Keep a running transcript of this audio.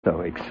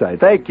So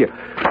excited. Thank you.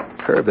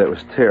 Herb, that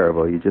was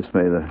terrible. You just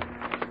made a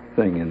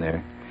thing in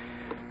there.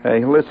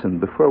 Hey, listen,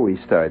 before we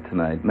start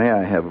tonight, may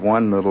I have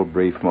one little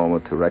brief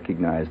moment to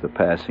recognize the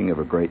passing of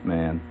a great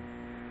man?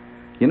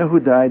 You know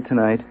who died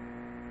tonight?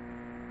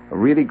 A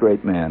really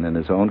great man in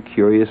his own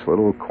curious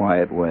little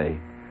quiet way.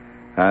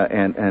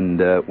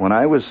 When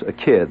I was a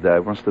kid, I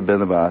must have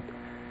been about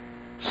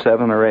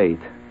 7 or 8,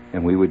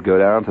 and we would go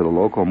down to the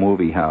local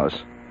movie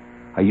house.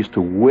 I used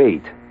to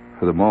wait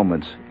for the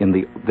moments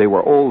they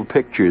were old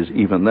pictures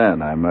even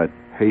then. I might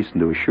hasten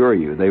to assure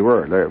you they're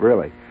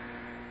really.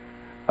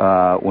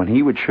 When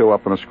he would show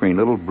up on a screen,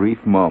 little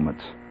brief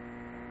moments.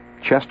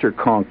 Chester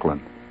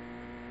Conklin.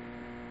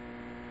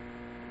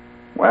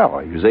 Well,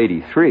 he was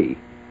 83,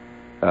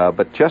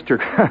 but Chester.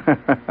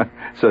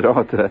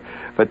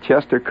 But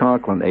Chester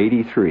Conklin,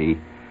 83,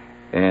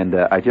 and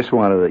I just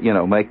wanted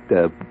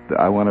to,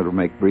 I wanted to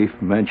make brief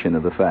mention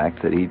of the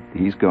fact that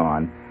he's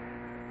gone,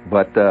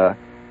 but.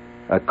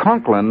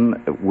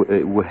 Conklin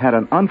had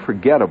an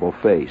unforgettable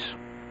face,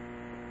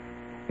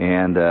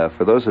 and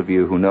for those of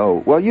you who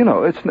know, well,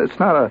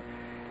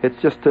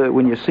 it's just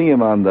when you see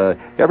him on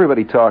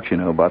everybody talks,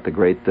 about the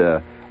great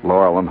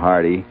Laurel and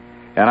Hardy,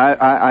 and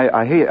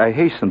I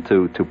hasten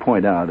to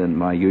point out in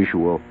my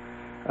usual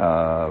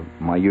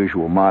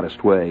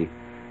modest way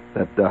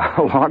that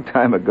a long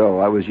time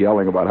ago I was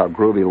yelling about how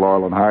groovy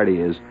Laurel and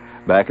Hardy is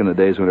back in the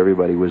days when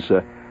everybody was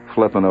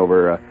flipping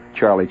over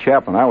Charlie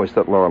Chaplin. I always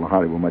thought Laurel and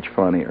Hardy were much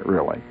funnier,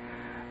 really.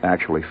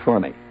 Actually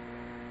funny.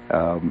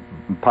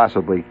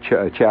 Possibly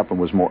Chaplin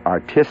was more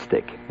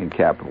artistic in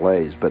capital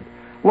A's, but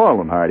Laurel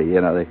and Hardy,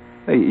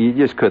 you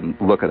just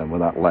couldn't look at them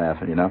without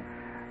laughing,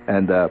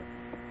 And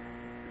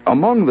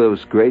among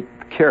those great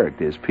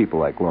characters, people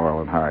like Laurel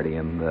and Hardy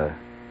and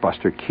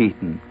Buster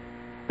Keaton,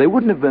 they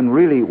wouldn't have been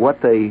really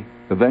what they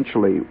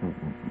eventually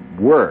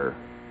were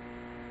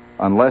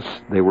unless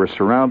they were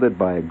surrounded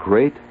by a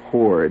great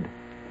horde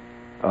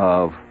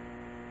of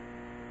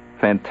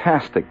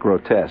fantastic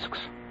grotesques.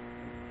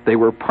 They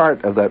were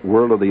part of that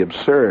world of the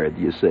absurd,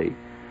 you see,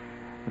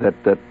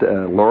 that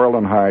Laurel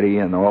and Hardy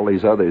and all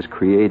these others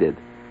created.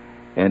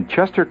 And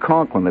Chester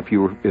Conklin, if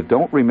you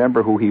don't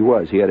remember who he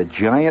was, he had a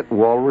giant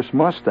walrus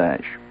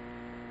mustache.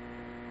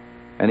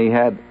 And he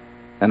had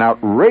an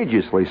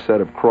outrageously set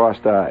of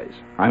crossed eyes.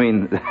 I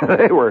mean,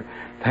 you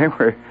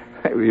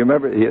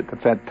remember, he had the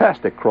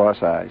fantastic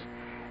cross eyes.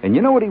 And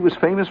you know what he was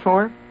famous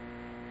for?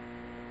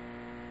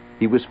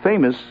 He was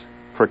famous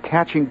for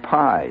catching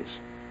pies.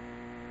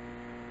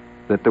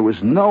 That there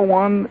was no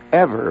one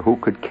ever who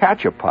could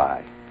catch a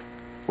pie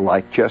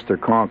like Chester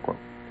Conklin.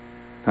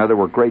 Now, there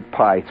were great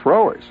pie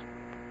throwers.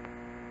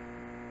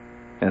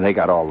 And they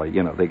got all the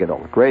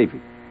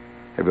gravy.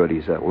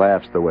 Everybody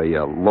laughs the way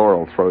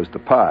Laurel throws the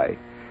pie.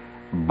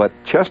 But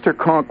Chester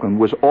Conklin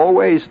was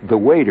always the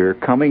waiter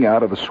coming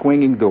out of the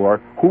swinging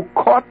door who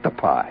caught the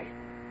pie.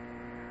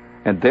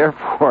 And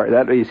therefore,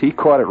 that is, he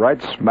caught it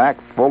right smack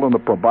full in the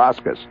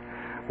proboscis,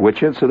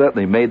 which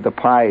incidentally made the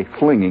pie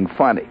flinging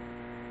funny.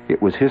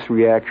 It was his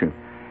reaction.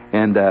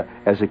 And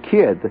as a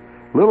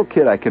little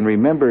kid, I can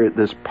remember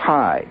this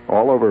pie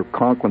all over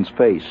Conklin's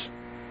face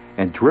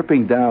and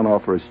dripping down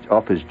off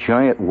his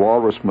giant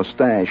walrus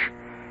mustache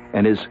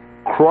and his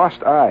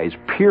crossed eyes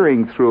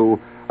peering through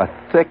a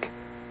thick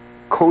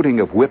coating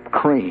of whipped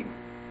cream.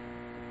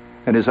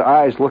 And his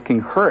eyes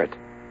looking hurt,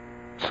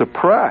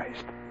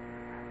 surprised,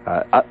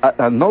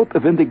 a note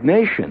of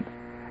indignation.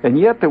 And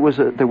yet there was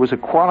a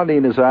quality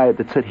in his eye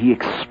that said he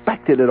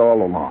expected it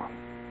all along.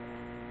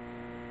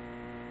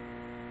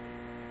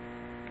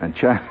 And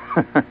he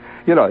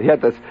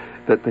had this,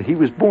 that he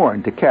was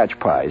born to catch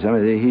pies. I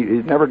mean,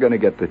 he's never going to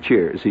get the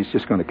cheers. He's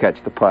just going to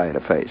catch the pie in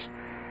the face.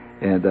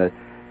 And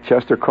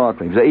Chester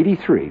Conklin, he was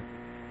 83.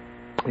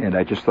 And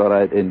I just thought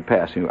in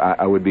passing,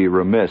 I would be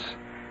remiss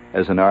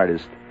as an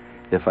artist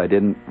if I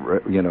didn't,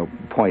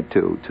 point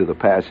to the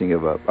passing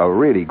of a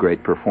really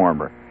great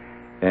performer.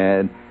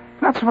 And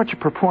not so much a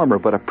performer,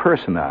 but a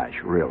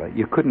personage, really.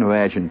 You couldn't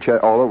imagine,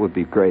 although it would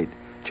be great,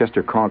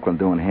 Chester Conklin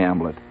doing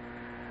Hamlet.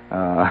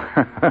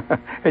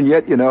 And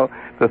yet,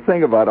 the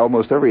thing about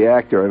almost every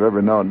actor I've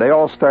ever known, they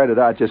all started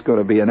out just going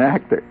to be an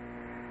actor.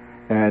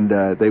 And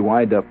they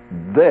wind up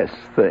this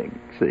thing,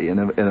 see.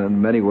 And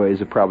in many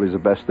ways, it probably is the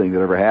best thing that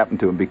ever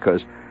happened to him,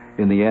 because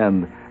in the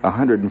end,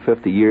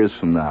 150 years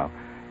from now,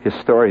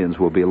 historians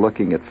will be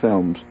looking at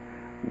films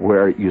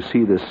where you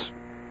see this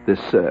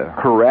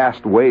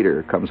harassed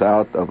waiter comes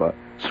out of a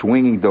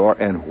swinging door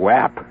and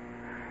whap,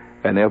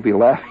 and they'll be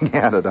laughing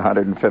at it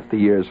 150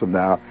 years from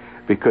now,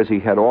 because he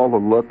had all the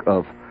look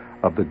of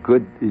the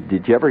good.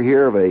 Did you ever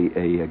hear of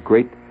a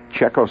great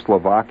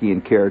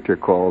Czechoslovakian character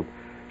called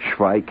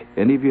Schweik?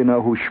 Any of you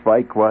know who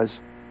Schweik was?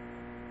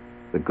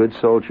 The good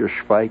soldier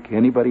Schweik?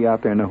 Anybody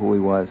out there know who he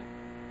was?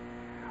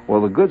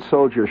 Well, the good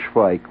soldier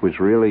Schweik was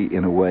really,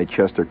 in a way,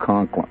 Chester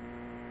Conklin.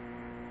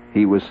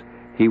 He was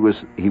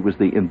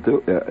the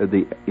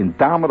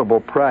indomitable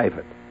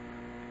private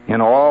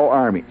in all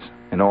armies,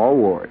 in all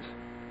wars,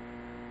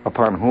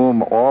 upon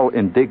whom all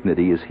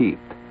indignity is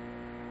heaped.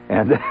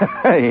 And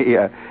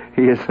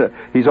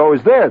he's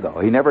always there,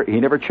 though. He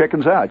never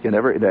chickens out.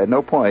 At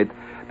no point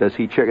does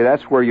he chicken.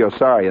 That's where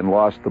Yossarian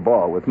lost the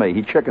ball with me.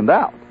 He chickened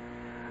out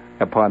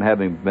upon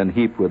having been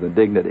heaped with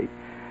indignity.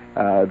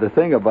 The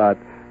thing about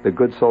the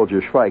good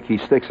soldier Schweik, he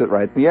sticks it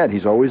right in the end.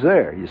 He's always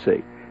there, you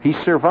see. He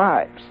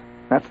survives.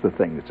 That's the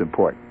thing that's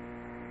important.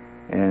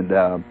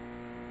 And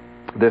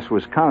this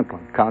was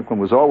Conklin. Conklin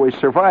was always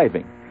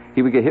surviving.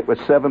 He would get hit with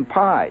 7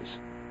 pies.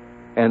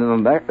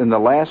 And in the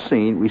last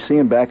scene, we see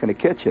him back in the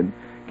kitchen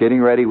getting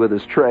ready with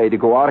his tray to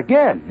go out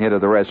again into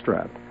the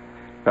restaurant.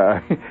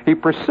 He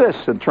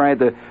persists in trying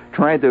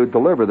to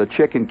deliver the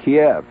chicken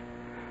Kiev,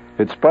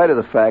 in spite of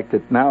the fact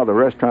that now the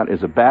restaurant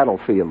is a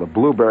battlefield of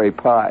blueberry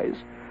pies.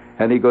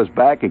 And he goes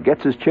back and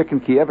gets his chicken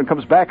Kiev and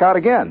comes back out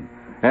again.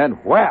 And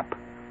whap!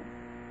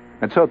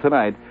 And so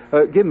tonight,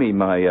 give me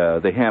my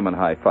the Hammond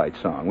High Fight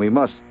song. We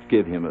must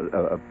give him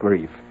a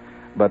brief,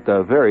 but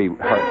very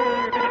hard.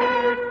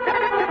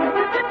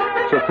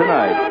 So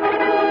tonight,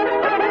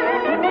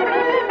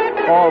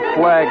 all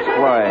flags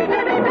flying,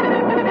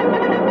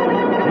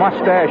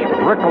 mustache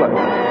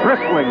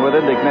bristling with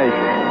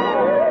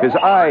indignation, his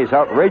eyes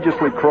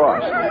outrageously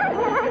crossed,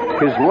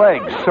 his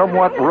legs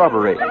somewhat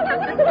rubbery,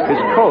 his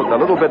coat a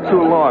little bit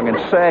too long and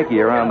saggy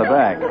around the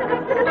back.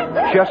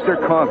 Chester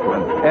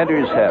Conklin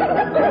enters heaven.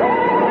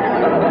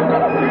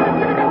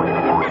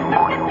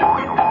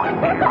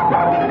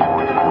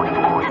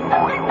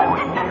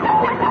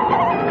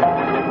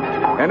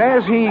 And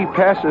as he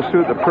passes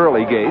through the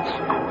pearly gates,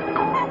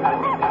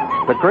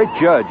 the great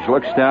judge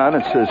looks down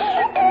and says,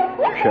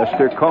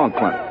 Chester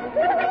Conklin,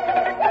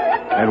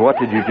 and what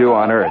did you do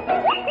on earth?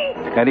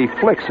 And he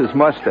flicks his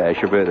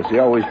mustache a bit, as he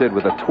always did,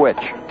 with a twitch.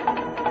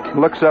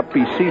 Looks up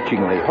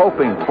beseechingly,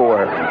 hoping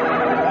for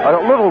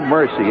a little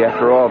mercy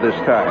after all this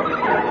time.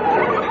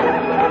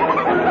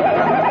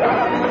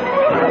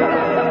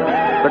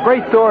 The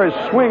great doors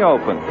swing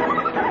open,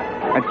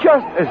 and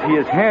just as he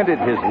has handed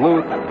his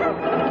loot,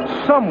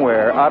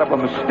 somewhere out of a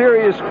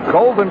mysterious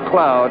golden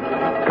cloud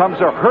comes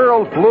a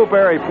hurled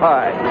blueberry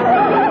pie.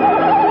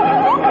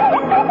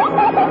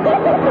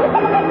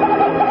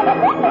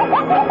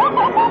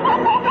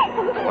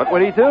 What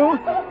would he do?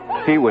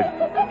 He would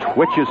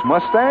twitch his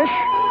mustache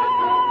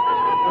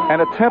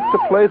and attempt to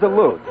play the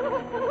lute.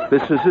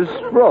 This is his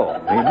role.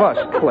 He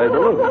must play the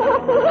lute.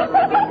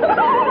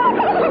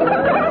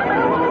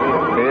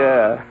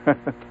 Yeah.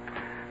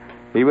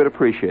 He would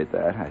appreciate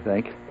that, I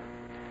think.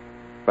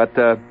 But,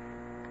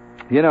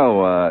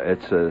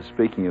 it's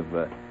speaking of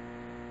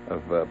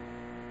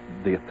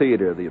the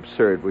theater, the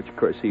absurd, which, of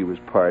course, he was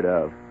part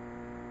of.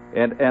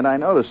 And I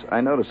notice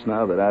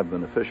now that I've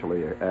been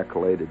officially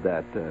accoladed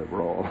that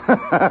role,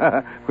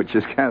 which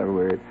is kind of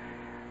weird.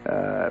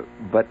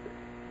 But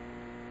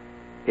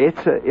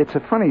it's a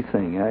funny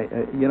thing.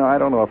 I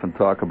don't often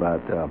talk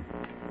about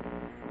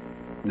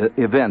the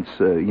events,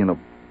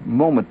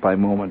 moment by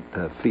moment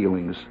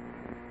feelings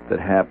that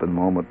happen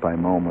moment by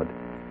moment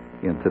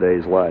in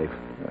today's life.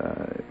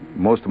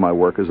 Most of my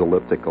work is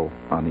elliptical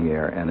on the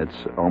air, and it's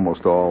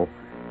almost all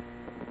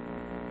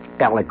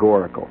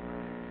allegorical.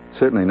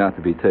 Certainly not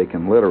to be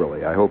taken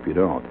literally. I hope you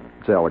don't.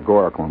 It's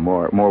allegorical in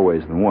more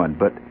ways than one.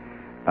 But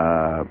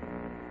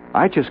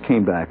I just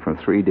came back from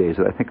 3 days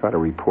that I think I ought to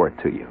report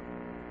to you.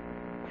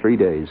 3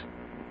 days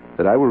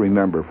that I will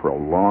remember for a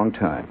long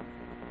time.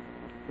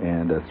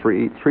 And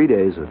 3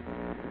 days of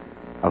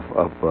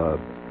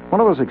one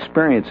of those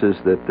experiences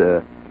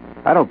that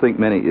I don't think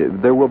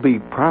there will be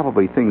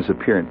probably things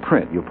appear in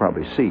print. You'll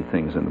probably see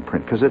things in the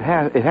print because it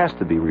has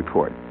to be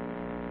reported.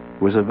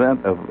 It was an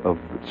event of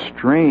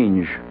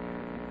strange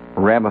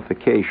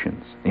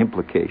ramifications,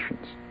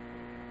 implications.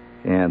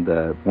 And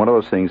one of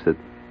those things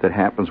that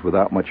happens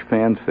without much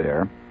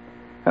fanfare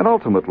and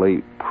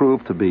ultimately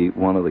proved to be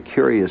one of the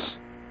curious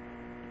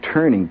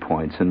turning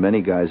points in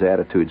many guys'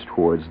 attitudes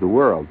towards the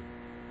world.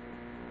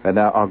 And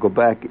now I'll go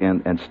back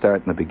and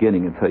start in the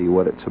beginning and tell you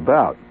what it's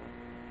about.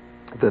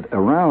 That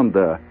around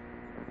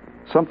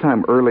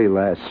sometime early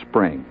last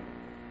spring,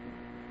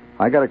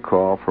 I got a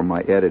call from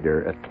my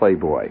editor at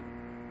Playboy,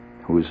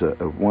 who's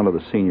one of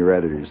the senior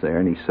editors there,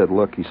 and he said,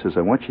 look, he says,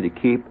 I want you to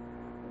keep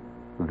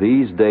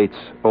these dates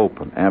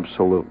open,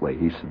 absolutely.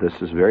 He said, this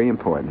is very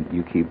important.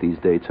 You keep these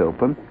dates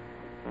open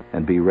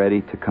and be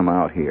ready to come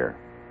out here.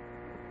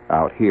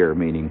 Out here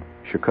meaning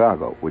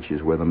Chicago, which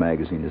is where the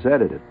magazine is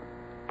edited,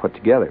 put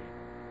together.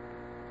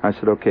 I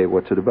said, okay,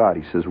 what's it about?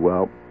 He says,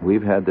 well,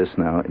 we've had this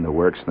now in the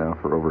works now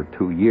for over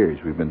 2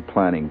 years. We've been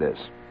planning this.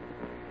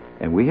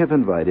 And we have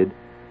invited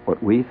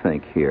what we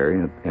think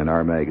here in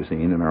our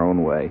magazine, in our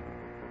own way,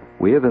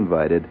 we have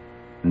invited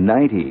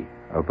 90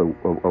 of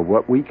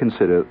what we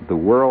consider the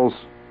world's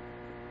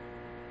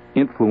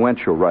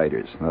influential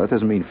writers. Now, that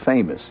doesn't mean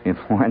famous,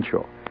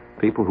 influential.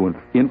 People who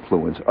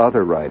influence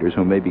other writers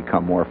who may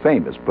become more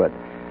famous, but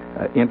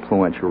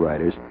influential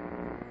writers.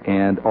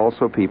 And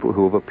also people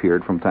who have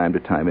appeared from time to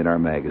time in our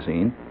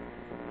magazine.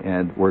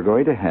 And we're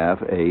going to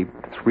have a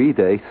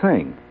 3-day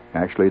thing.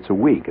 Actually, it's a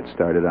week. It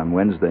started on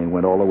Wednesday and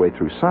went all the way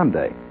through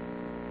Sunday.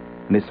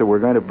 And they said, we're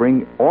going to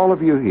bring all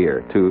of you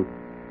here to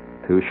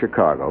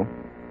Chicago,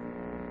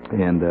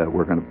 And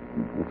we're going to,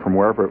 from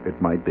wherever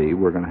it might be,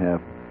 we're going to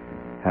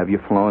have you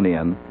flown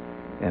in,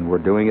 and we're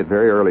doing it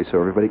very early so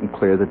everybody can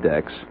clear the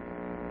decks.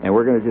 And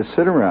we're going to just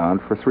sit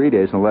around for 3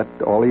 days and let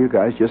all of you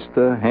guys just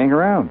hang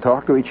around,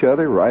 talk to each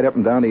other, ride up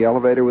and down the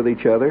elevator with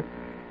each other,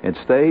 and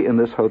stay in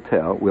this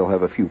hotel. We'll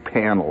have a few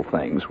panel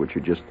things, which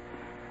are just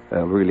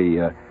really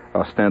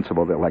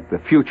ostensible. They're like the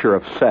future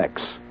of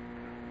sex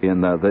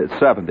in the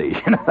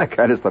 70s, that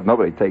kind of stuff.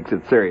 Nobody takes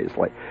it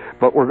seriously.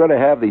 But we're going to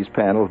have these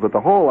panels, but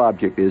the whole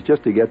object is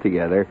just to get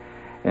together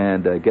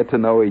and get to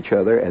know each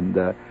other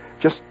and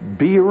just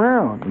be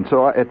around. And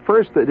so at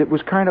first it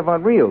was kind of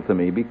unreal to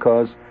me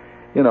because,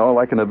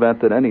 like an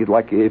event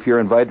like if you're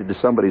invited to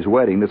somebody's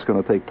wedding that's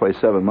going to take place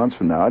 7 months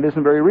from now, it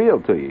isn't very real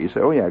to you. You say,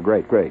 oh yeah,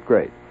 great.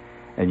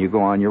 And you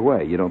go on your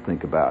way. You don't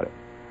think about it.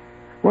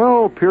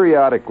 Well,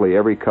 periodically,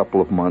 every couple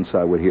of months,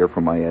 I would hear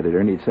from my editor,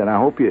 and he'd say, I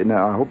hope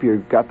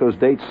you got those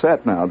dates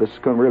set now. This is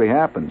going to really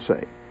happen,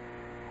 say.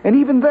 And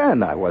even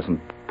then, I wasn't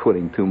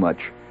putting too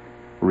much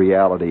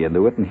reality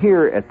into it. And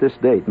here, at this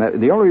date,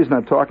 and the only reason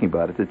I'm talking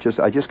about it,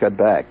 I just got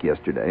back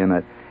yesterday,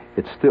 and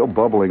it's still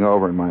bubbling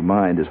over in my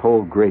mind, this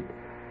whole great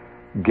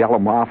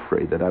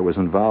gallimaufry that I was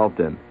involved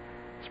in.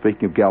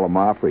 Speaking of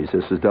gallimaufries,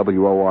 this is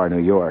WOR New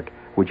York.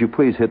 Would you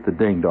please hit the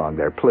ding-dong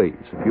there, please,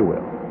 if you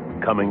will.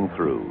 Coming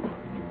through.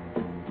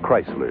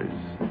 Chryslers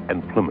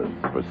and Plymouth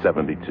for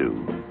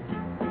 72.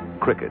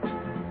 Cricket,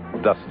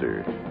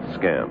 Duster,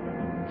 Scamp,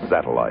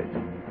 Satellite,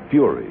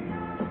 Fury,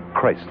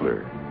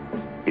 Chrysler,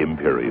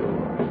 Imperial.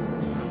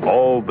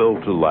 All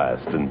built to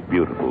last and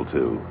beautiful,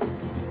 too.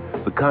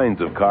 The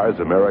kinds of cars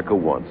America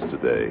wants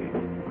today.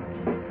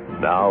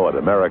 Now at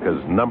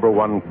America's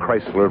 #1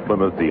 Chrysler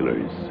Plymouth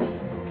dealers.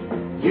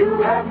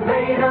 You have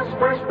made us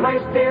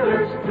first-place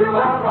dealers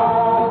throughout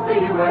all the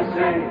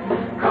USA.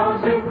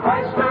 'Cause in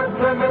Chrysler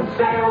Plymouth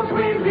sales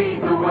we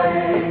lead the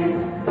way.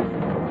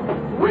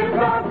 With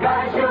our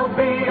guys you'll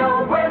be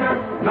a winner,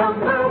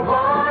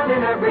 #1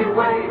 in every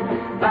way.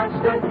 That's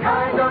the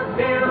kind of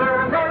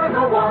dealer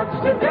America wants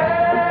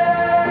today.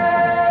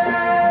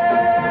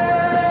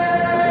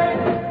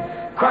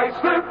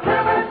 Chrysler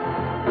Plymouth,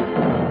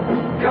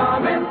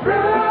 coming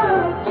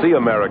through. See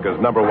America's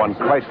 #1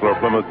 Chrysler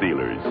Plymouth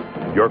dealers.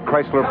 Your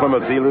Chrysler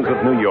Plymouth dealers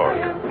of New York,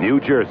 New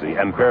Jersey,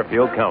 and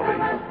Fairfield County.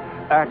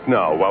 Act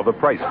now while the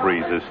price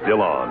freeze is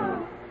still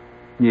on.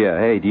 Yeah,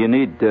 hey, do you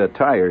need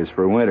tires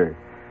for winter?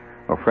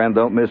 Well, friend,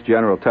 don't miss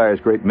General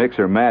Tire's great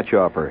mixer match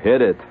offer.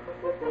 Hit it.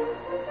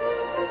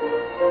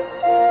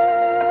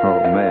 Oh,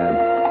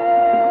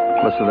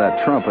 man. Listen to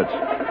that trumpet.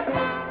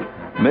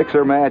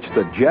 Mixer match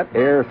the Jet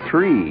Air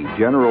 3,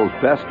 General's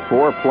best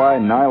 4-ply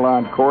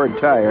nylon cord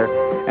tire,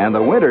 and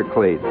the winter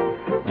cleat,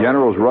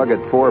 General's rugged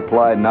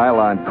 4-ply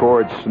nylon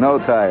cord snow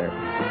tire.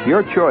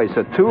 Your choice,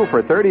 a 2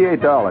 for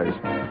 $38,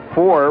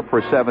 4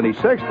 for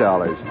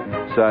 $76.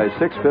 Size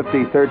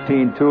 650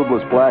 13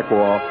 tubeless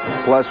Blackwall,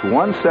 plus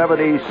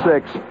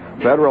 $176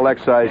 federal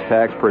excise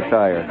tax per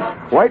tire.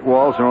 White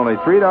walls are only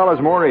 $3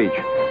 more each.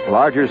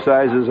 Larger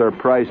sizes are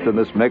priced in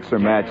this mixer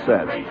match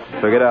set.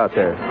 So get out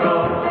there.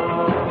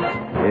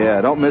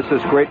 Yeah, don't miss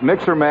this great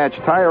mixer match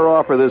tire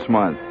offer this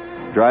month.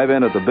 Drive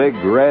in at the big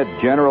red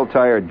General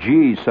Tire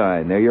G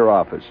sign near your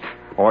office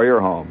or your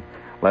home.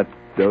 Let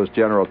those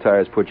General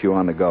Tires put you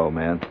on the go,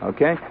 man.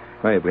 Okay?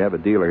 Wait, we have a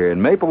dealer here.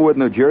 In Maplewood,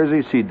 New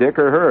Jersey, see Dick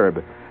or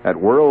Herb at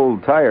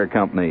World Tire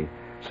Company,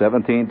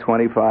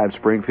 1725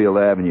 Springfield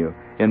Avenue.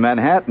 In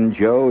Manhattan,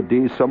 Joe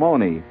D.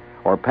 Simone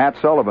or Pat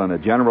Sullivan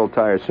at General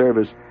Tire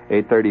Service,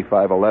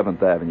 835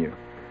 11th Avenue.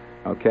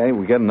 Okay,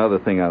 we get another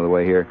thing out of the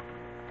way here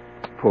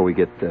before we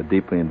get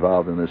deeply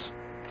involved in this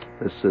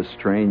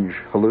strange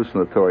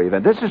hallucinatory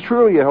event. This is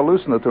truly a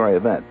hallucinatory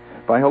event.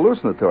 By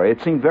hallucinatory,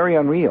 it seemed very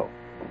unreal.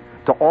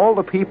 To all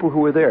the people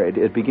who were there,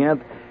 it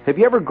began... Have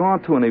you ever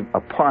gone to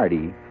a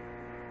party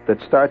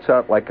that starts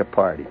out like a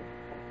party?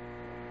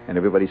 And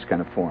everybody's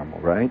kind of formal,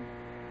 right?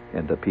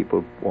 And the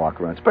people walk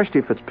around,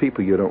 especially if it's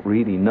people you don't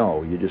really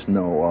know. You just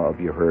know of,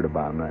 you heard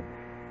about them.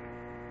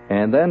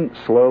 And then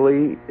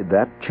slowly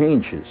that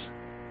changes.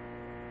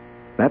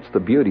 That's the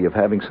beauty of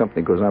having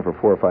something that goes on for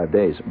 4 or 5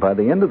 days. By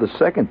the end of the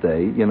second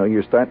day,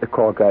 you're starting to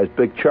call guys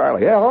Big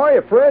Charlie. Hey, how are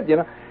you, Fred?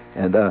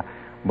 And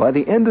by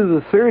the end of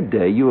the third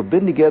day, you have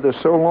been together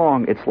so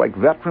long, it's like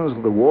veterans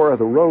of the War of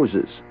the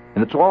Roses.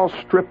 And it's all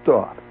stripped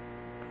off.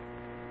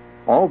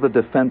 All the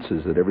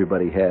defenses that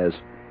everybody has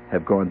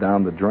have gone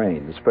down the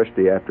drain,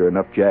 especially after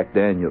enough Jack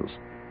Daniels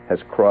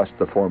has crossed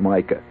the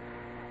Formica.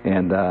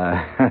 And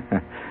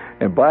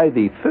and by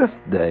the fifth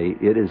day,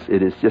 it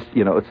is just,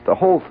 it's the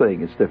whole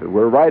thing. It's different.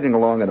 We're riding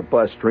along in a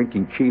bus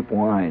drinking cheap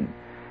wine,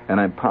 and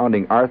I'm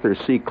pounding Arthur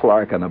C.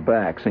 Clarke on the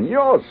back, saying,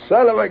 "You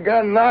son of a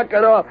gun, knock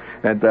it off!"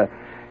 And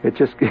it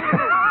just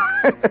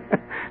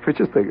it's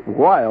just a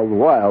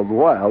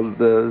wild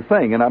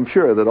thing. And I'm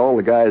sure that all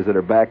the guys that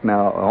are back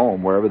now at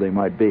home, wherever they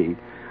might be,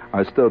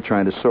 are still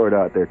trying to sort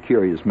out their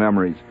curious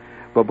memories.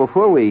 But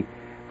before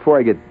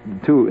I get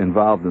too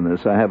involved in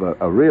this, I have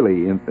a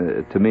really,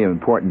 to me,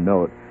 important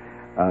note.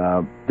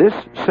 This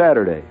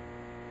Saturday,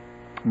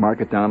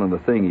 mark it down on the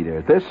thingy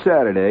there. This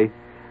Saturday,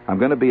 I'm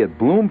going to be at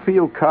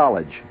Bloomfield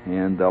College,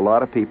 and a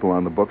lot of people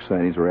on the book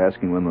signings were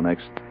asking when the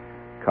next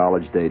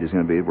college date is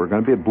going to be. We're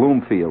going to be at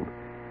Bloomfield,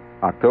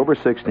 October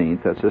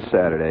 16th, that's this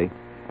Saturday,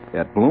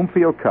 at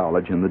Bloomfield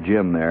College in the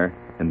gym there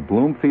in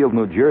Bloomfield,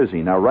 New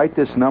Jersey. Now, write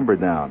this number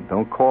down.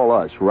 Don't call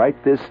us.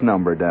 Write this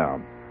number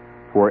down.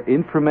 For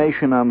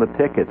information on the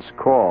tickets,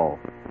 call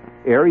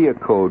area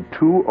code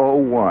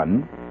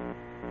 201.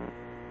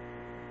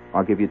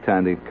 I'll give you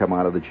time to come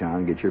out of the John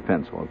and get your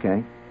pencil,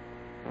 okay?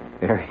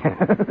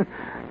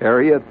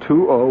 Area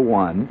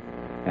 201,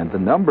 and the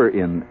number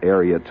in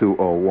Area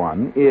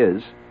 201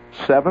 is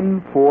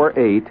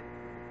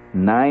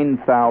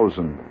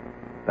 748-9000.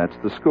 That's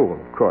the school,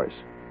 of course.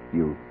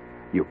 You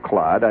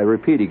clod. I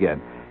repeat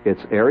again.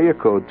 It's area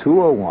code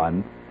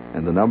 201,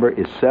 and the number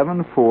is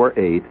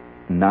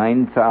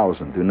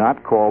 748-9000. Do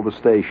not call the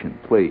station,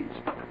 please,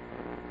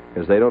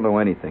 because they don't know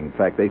anything. In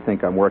fact, they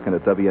think I'm working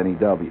at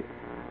WNEW.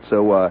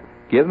 So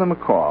give them a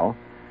call,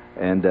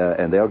 and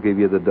they'll give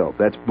you the dope.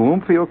 That's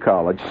Bloomfield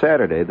College,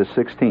 Saturday, the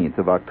 16th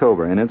of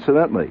October. And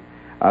incidentally,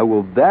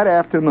 that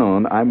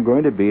afternoon, I'm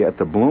going to be at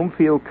the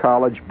Bloomfield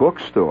College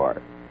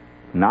bookstore,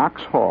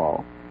 Knox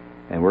Hall,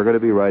 and we're going to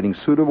be writing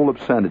suitable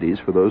obscenities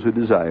for those who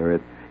desire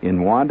it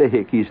in Wanda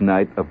Hickey's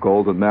Night of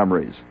Golden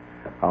Memories.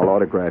 I'll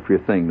autograph your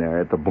thing there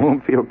at the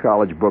Bloomfield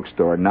College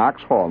bookstore,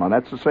 Knox Hall. Now,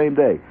 that's the same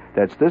day.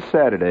 That's this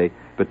Saturday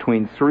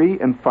between 3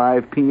 and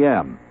 5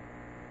 p.m.,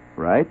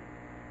 right?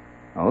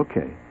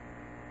 Okay.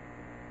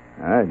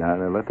 All right, now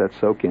let that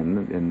soak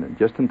in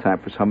just in time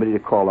for somebody to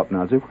call up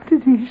now and say, what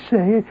did he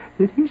say?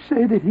 Did he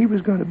say that he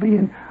was going to be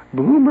in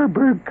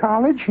Bloomerburg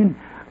College in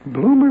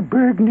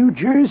Bloomerburg, New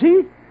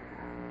Jersey?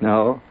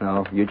 No,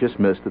 you just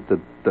missed it.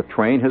 The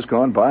train has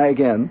gone by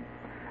again.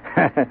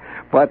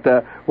 But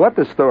what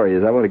the story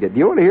is, I want to get... Do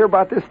you want to hear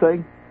about this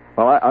thing?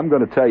 Well, I'm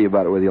going to tell you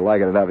about it whether you like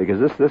it or not, because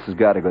this has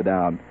got to go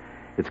down.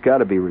 It's got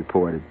to be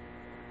reported.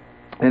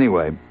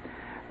 Anyway,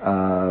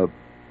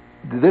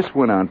 this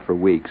went on for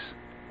weeks,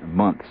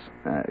 months,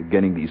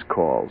 getting these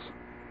calls.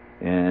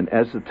 And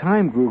as the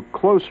time grew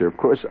closer, of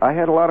course, I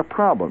had a lot of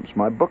problems.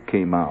 My book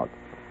came out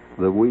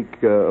the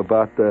week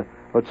about the...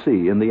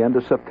 in the end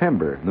of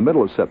September, in the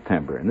middle of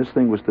September, and this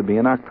thing was to be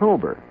in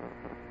October.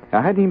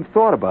 I hadn't even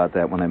thought about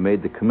that when I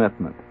made the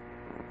commitment.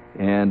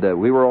 And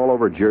we were all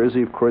over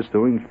Jersey, of course,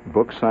 doing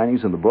book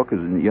signings, and the book is,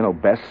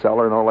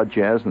 bestseller and all that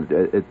jazz, and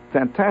it's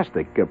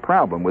fantastic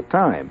problem with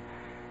time.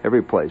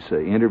 Every place,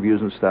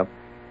 interviews and stuff.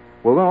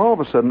 Well, then all of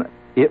a sudden,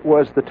 it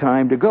was the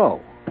time to go,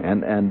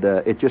 and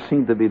it just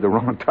seemed to be the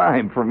wrong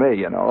time for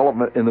me, all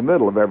of it in the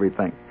middle of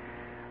everything.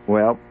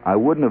 Well, I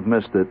wouldn't have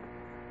missed it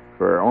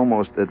for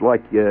almost, it's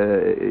like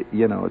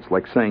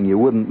saying you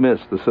wouldn't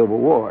miss the Civil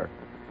War.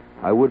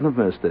 I wouldn't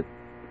have missed it.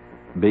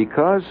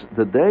 Because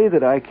the day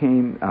that I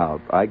came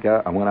out, I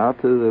went out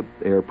to the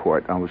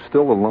airport. I was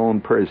still a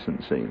lone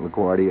person,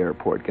 LaGuardia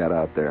Airport, got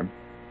out there,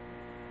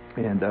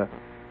 and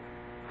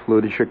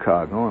flew to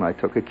Chicago, and I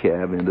took a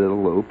cab into the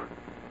Loop,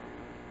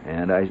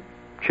 and I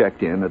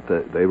checked in at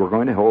they were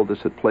going to hold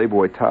this at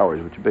Playboy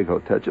Towers, which is a big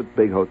hotel, just a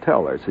big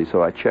hotel there,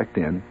 so I checked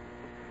in,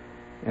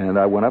 and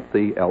I went up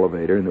the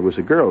elevator, and there was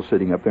a girl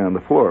sitting up there on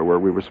the floor where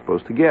we were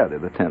supposed to gather,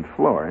 the 10th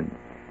floor, and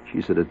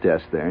she's at a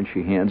desk there, and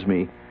she hands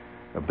me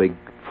a big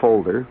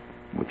folder,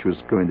 which was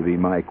going to be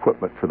my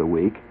equipment for the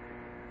week,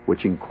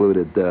 which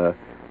included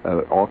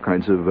all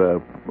kinds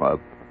of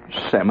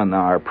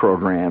seminar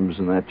programs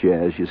and that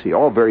jazz,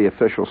 all very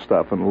official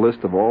stuff, and a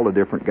list of all the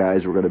different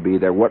guys who were going to be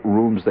there, what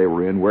rooms they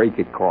were in, where you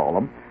could call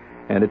them,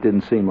 and it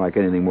didn't seem like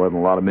anything more than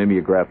a lot of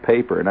mimeograph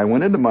paper. And I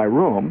went into my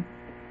room,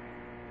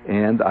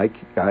 and I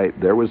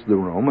there was the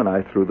room, and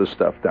I threw the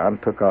stuff down,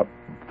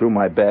 threw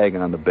my bag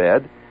on the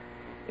bed,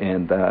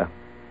 and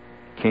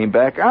came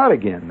back out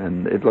again,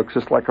 and it looks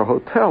just like a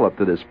hotel up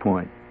to this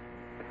point.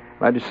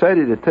 I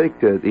decided to take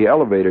the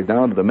elevator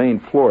down to the main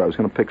floor. I was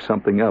going to pick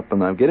something up,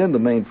 and I get in the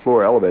main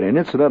floor elevator, and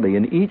incidentally,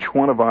 in each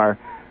one of our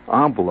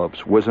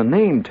envelopes was a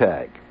name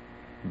tag.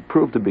 It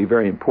proved to be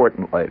very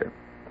important later.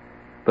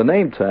 The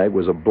name tag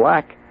was a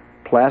black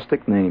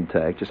plastic name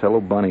tag, just had a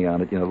little bunny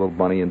on it, a little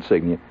bunny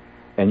insignia,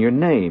 and your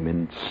name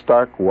in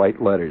stark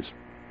white letters.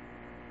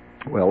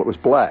 Well, it was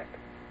black.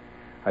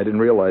 I didn't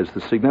realize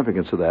the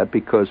significance of that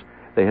because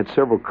they had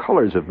several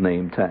colors of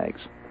name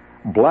tags.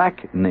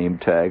 Black name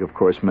tag, of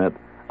course, meant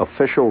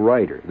official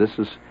writer. This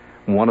is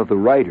one of the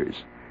writers.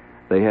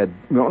 They had,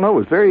 it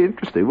was very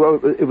interesting.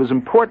 Well, it was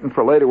important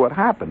for later what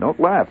happened. Don't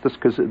laugh, this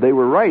because they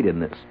were right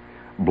in this.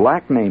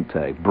 Black name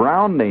tag.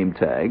 Brown name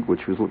tag,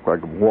 which looked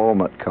like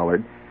walnut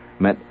colored,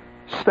 meant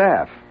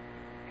staff,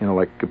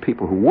 like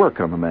people who work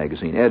on the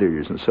magazine,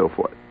 editors and so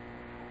forth.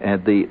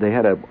 And they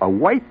had a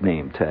white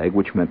name tag,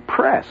 which meant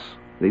press.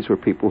 These were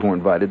people who were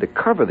invited to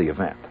cover the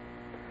event.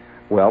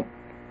 Well,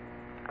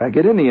 I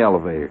get in the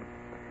elevator,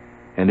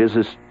 and there's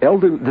this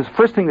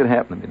first thing that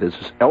happened to me, there's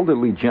this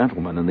elderly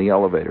gentleman in the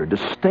elevator,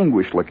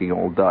 distinguished-looking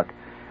old duck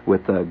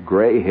with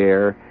gray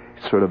hair,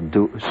 sort of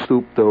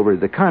stooped over,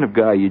 the kind of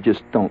guy you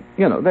just don't,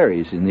 there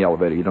he is in the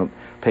elevator, you don't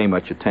pay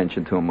much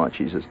attention to him much,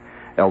 he's this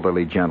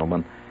elderly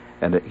gentleman,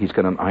 And he's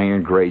got an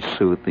iron gray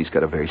suit. He's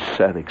got a very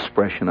sad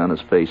expression on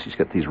his face. He's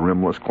got these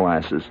rimless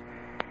glasses.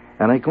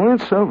 And I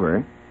glance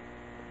over,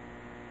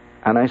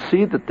 and I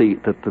see that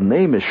the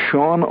name is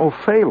Sean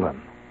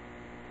O'Phelan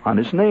on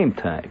his name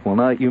tag. Well,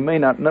 now, you may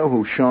not know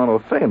who Sean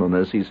O'Phelan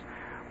is. He's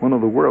one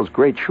of the world's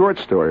great short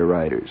story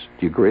writers.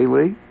 Do you agree,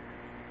 Lee?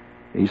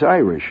 He's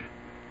Irish.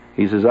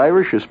 He's as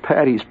Irish as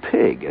Paddy's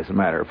pig, as a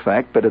matter of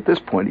fact, but at this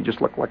point he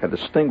just looked like a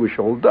distinguished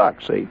old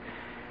duck, see?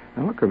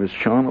 And look over, it's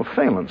Sean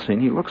O'Phelan, see,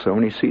 and he looks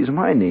over and he sees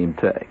my name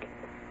tag.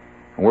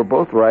 And we're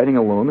both riding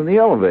alone in the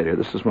elevator.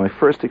 This is my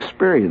first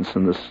experience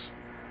in this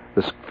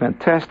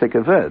fantastic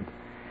event.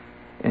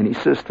 And he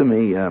says to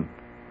me,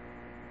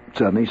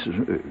 son, he says,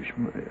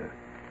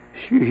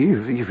 you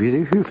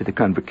here for the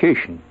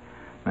convocation?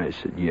 I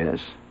said, yes.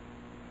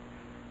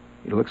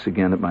 He looks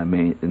again at my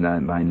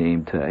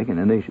name tag,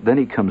 and then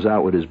he comes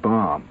out with his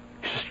bomb.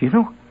 He says, you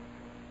know,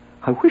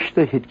 I wish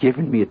they had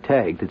given me a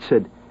tag that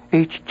said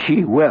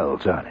H.G.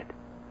 Wells on it.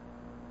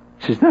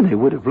 He says, then they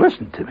would have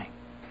listened to me.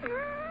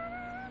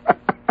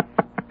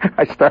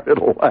 I started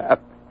to laugh.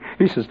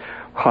 He says,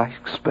 well, I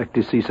expect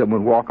to see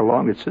someone walk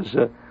along that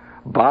says,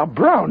 Bob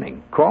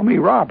Browning, call me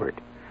Robert.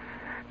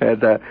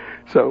 And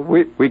so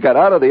we got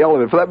out of the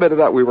elevator. For that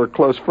minute, we were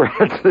close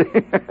friends.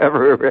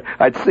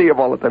 I'd see him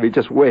all the time. He'd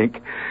just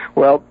wink.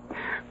 Well,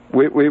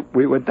 we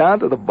went down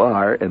to the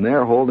bar, and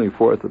there holding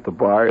forth at the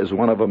bar is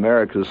one of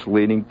America's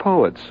leading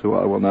poets, who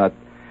I will not,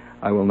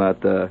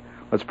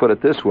 let's put it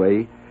this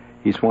way,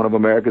 he's one of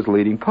America's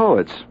leading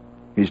poets.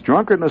 He's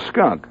drunker than a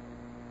skunk.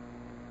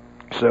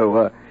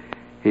 So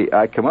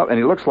I come up, and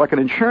he looks like an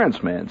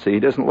insurance man. See, he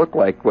doesn't look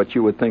like what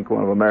you would think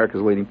one of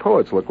America's leading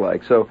poets look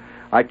like. So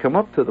I come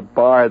up to the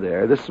bar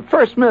there. This is the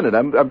first minute.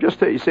 I'm just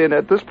saying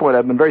at this point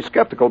I've been very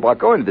skeptical about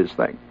going to this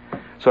thing.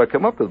 So I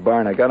come up to the bar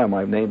and I got on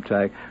my name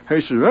tag.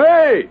 He says,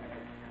 hey,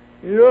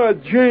 you're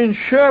Gene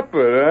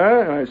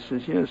Shepard, huh? I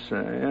says, yes,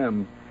 I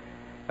am.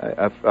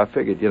 I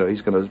figured,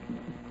 he's going to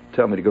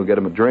tell me to go get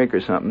him a drink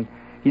or something.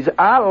 He said,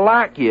 I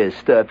like your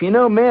stuff. You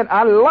know, man,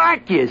 I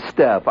like your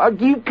stuff.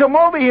 You come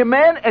over here,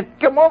 man, and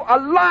come over. I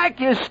like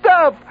your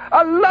stuff.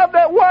 I love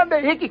that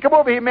Wanda Hickey. Come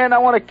over here, man. I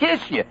want to kiss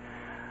you.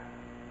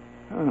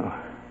 Oh.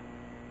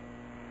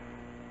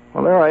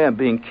 Well, there I am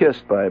being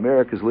kissed by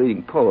America's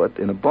leading poet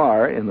in a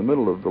bar in the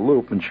middle of the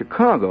Loop in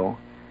Chicago.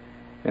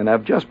 And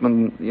I've just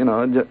been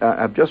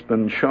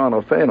Sean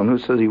O'Phelan, who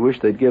says he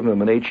wished they'd give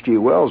him an H.G.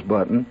 Wells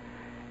button.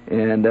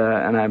 And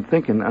I'm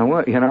thinking, I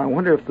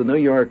wonder if the New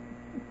York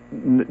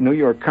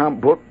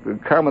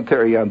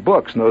commentary on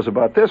books knows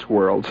about this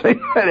world.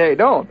 They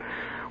don't.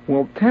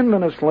 Well, 10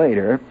 minutes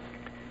later,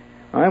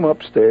 I'm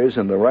upstairs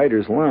in the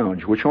writer's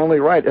lounge, which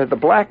the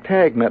black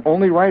tag meant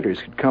only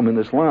writers could come in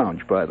this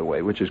lounge, by the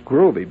way, which is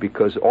groovy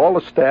because all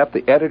the staff,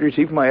 the editors,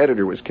 even my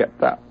editor was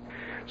kept up.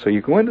 So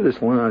you go into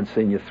this lounge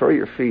and you throw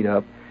your feet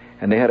up,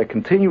 and they had a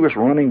continuous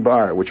running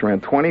bar, which ran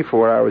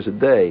 24 hours a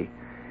day.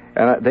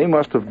 And they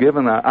must have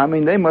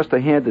they must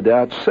have handed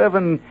out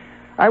 7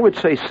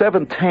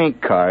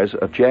 tank cars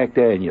of Jack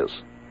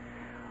Daniels.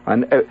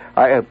 And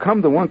I have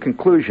come to one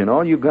conclusion.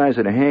 All you guys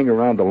that hang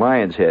around the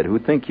Lion's Head who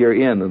think you're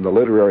in the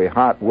literary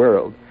hot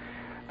world,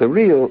 the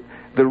real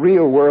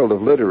world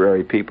of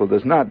literary people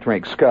does not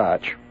drink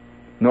scotch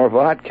nor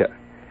vodka.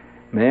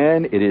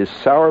 Man, it is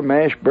sour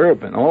mash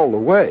bourbon all the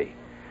way.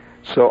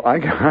 So I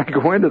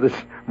go into this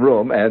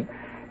room and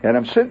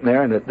I'm sitting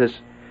there and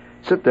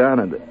sit down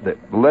in the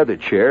leather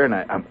chair, and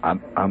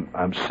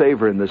I'm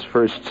savoring this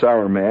first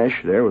sour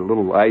mash there with a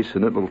little ice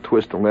in it, a little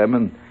twist of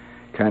lemon,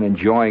 kind of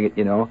enjoying it,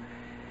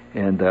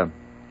 And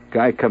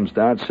guy comes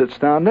down, sits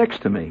down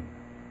next to me,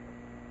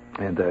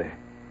 and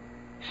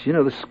he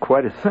said, this is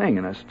quite a thing.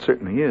 And I said,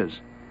 certainly is.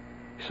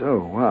 He said, oh,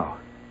 wow.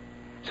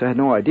 So I had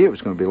no idea it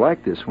was going to be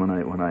like this when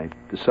I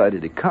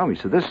decided to come. He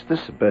said, this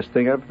is the best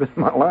thing I've ever been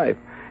in my life.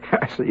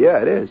 I said,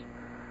 yeah, it is.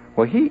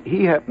 Well,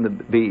 he happened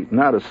to be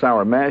not a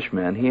sour mash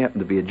man. He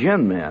happened to be a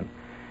gin man.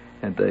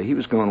 And he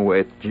was going away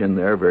at the gin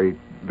there very,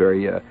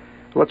 very,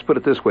 let's put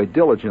it this way,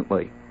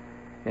 diligently.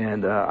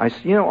 And I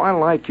said, I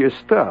like your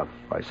stuff.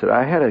 I said,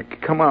 I had to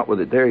come out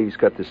with it there. He's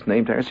got this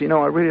name tag. I said,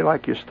 I really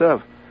like your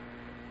stuff.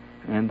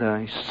 And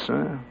he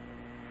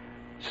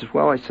says,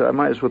 well, I said, I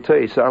might as well tell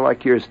you. He said, I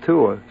like yours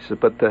too. He said,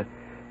 but,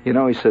 he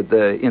said,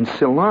 in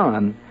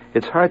Ceylon,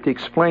 it's hard to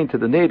explain to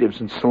the natives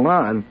in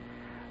Ceylon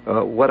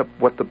what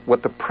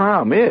the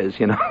prom is,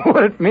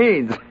 what it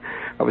means.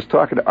 I was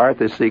talking to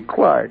Arthur C.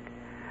 Clarke.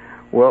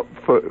 Well,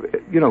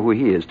 you know who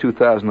he is,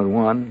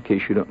 2001, in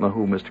case you don't know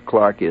who Mr.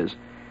 Clarke is.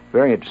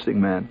 Very interesting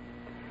man.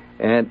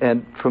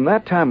 And from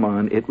that time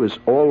on, it was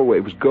all the way,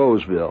 it was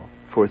Goesville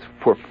for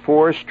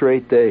 4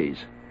 straight days.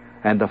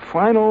 And the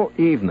final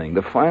evening,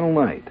 the final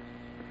night.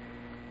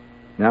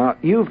 Now,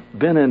 you've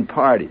been in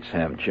parties,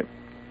 haven't you?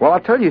 Well, I'll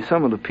tell you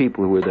some of the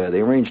people who were there.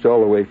 They ranged all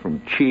the way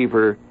from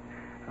Cheever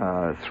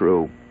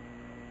through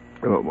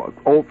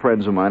old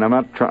friends of mine.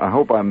 I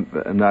hope I'm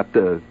not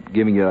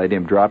giving you the idea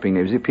of dropping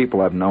names. These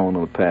people I've known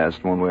in the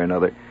past, one way or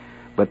another.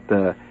 But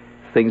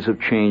things have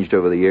changed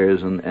over the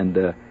years,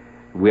 and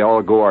we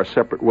all go our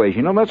separate ways.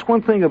 You know, that's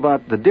one thing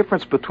about the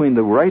difference between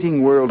the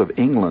writing world of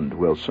England,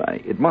 we'll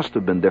say. It must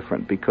have been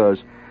different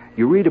because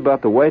you read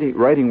about the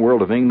writing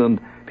world of England,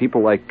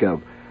 people like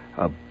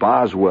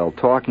Boswell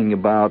talking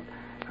about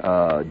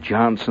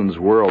Johnson's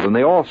world, and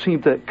they all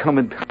seem to come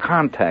in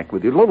contact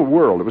with the little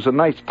world. It was a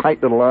nice,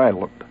 tight little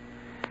island.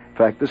 In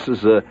fact, this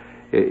is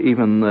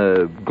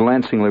even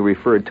glancingly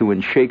referred to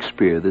in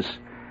Shakespeare, this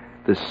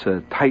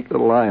tight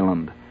little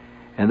island.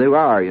 And they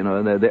are, you know,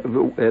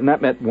 and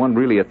that meant one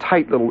really a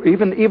tight little,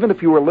 even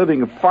if you were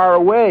living far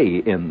away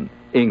in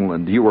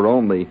England, you were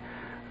only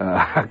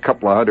a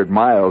couple of 100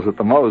 miles at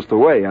the most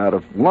away out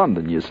of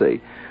London, you see.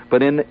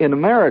 But in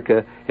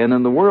America and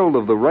in the world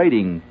of the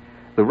writing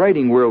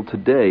world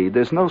today,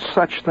 there's no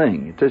such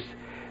thing.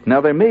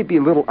 Now, there may be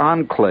little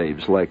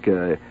enclaves like,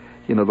 the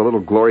little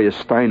Gloria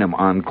Steinem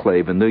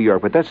enclave in New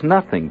York, but that's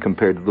nothing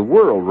compared to the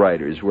world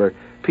writers where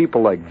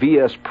people like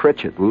V.S.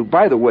 Pritchett, who,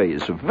 by the way,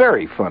 is a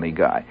very funny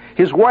guy.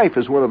 His wife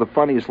is one of the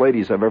funniest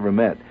ladies I've ever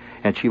met,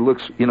 and she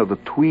looks, the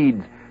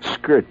tweed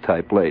skirt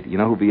type lady. You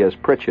know who V.S.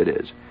 Pritchett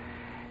is?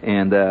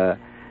 And the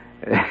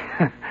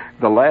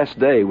last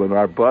day when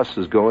our bus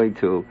is going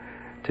to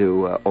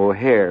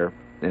O'Hare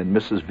and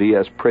Mrs.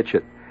 V.S.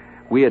 Pritchett,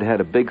 we had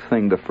a big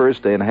thing the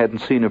first day, and I hadn't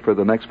seen her for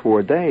the next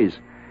 4 days.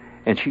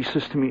 And she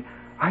says to me,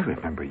 "I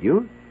remember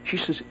you." She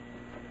says,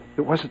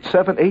 "Was it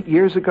 7, 8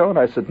 years ago?" And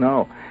I said,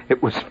 "No,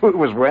 it was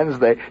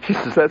Wednesday." She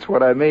says, "That's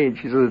what I mean."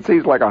 She says, "It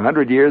seems like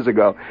 100 years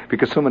ago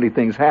because so many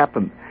things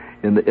happened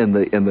in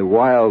the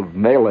wild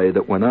melee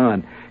that went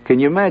on." Can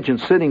you imagine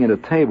sitting at a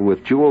table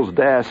with Jules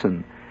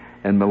Dassin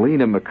and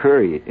Melina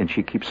McCurry, and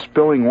she keeps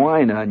spilling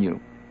wine on you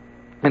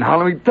and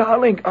hollering,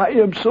 "Darling, I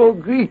am so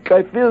Greek.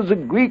 I feel the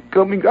Greek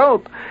coming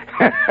out."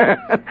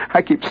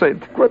 I keep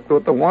saying, "What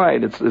with the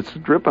wine? It's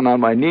dripping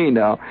on my knee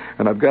now,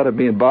 and I've got to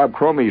be in Bob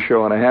Cromie's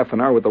show in a half an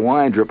hour with the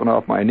wine dripping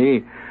off my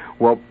knee."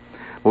 Well,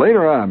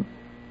 later on,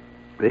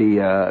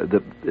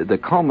 the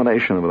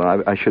culmination of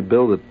it, I should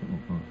build it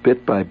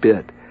bit by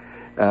bit.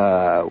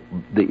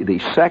 The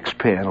sex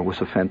panel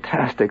was a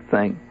fantastic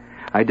thing.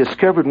 I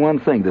discovered one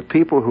thing: the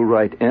people who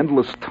write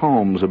endless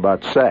tomes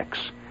about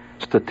sex,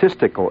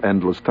 statistical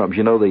endless tomes,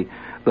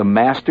 the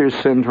Masters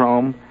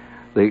syndrome,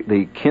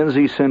 the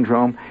Kinsey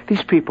syndrome,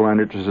 these people aren't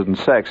interested in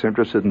sex, they're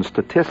interested in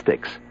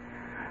statistics.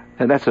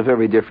 And that's a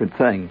very different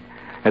thing.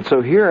 And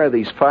so here are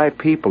these 5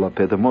 people up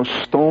there, the most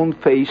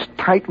stone-faced,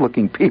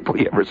 tight-looking people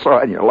you ever saw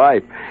in your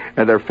life,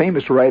 and they're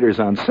famous writers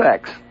on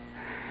sex.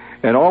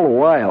 And all the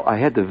while, I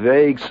had the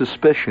vague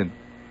suspicion,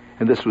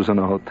 and this was in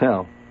a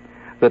hotel,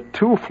 that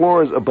 2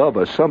 floors above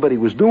us, somebody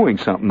was doing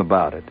something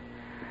about it.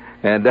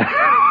 And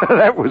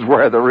that was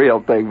where the real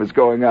thing was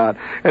going on.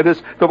 And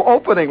the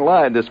opening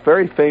line, this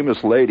very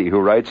famous lady who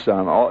writes in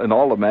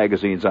all the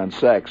magazines on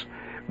sex,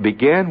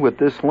 began with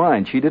this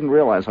line. She didn't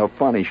realize how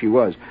funny she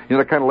was.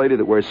 The kind of lady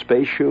that wears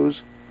space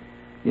shoes,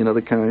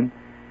 the kind,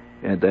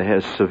 and that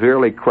has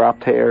severely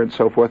cropped hair and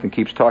so forth, and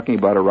keeps talking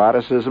about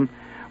eroticism.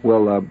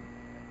 Well,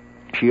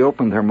 she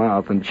opened her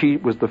mouth, and she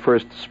was the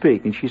first to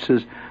speak, and she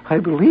says, "I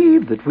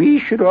believe that we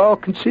should all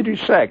consider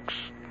sex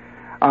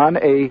on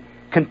a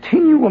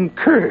continuum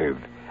curve,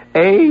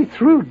 A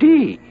through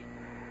D."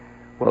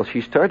 Well,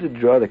 she started to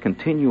draw the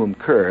continuum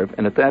curve,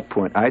 and at that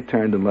point, I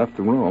turned and left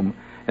the room,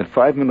 and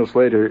 5 minutes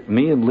later,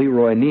 me and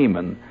Leroy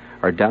Neiman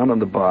are down on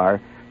the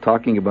bar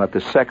talking about the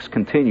sex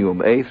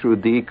continuum, A through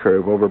D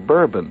curve over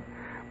bourbon.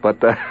 But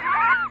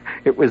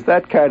it was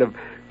that kind of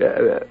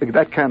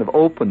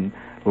open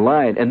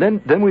line. And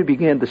then we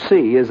began to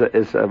see,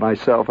 as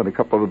myself and a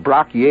couple of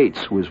Brock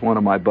Yates was one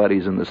of my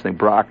buddies in this thing,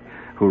 Brock,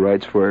 who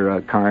writes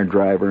for Car and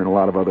Driver and a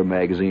lot of other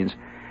magazines.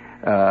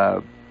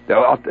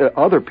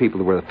 Other people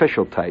that were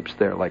official types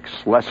there, like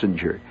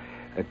Schlesinger,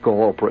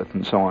 Galbraith,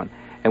 and so on.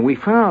 And we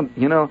found,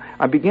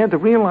 I began to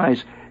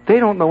realize they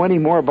don't know any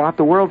more about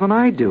the world than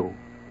I do.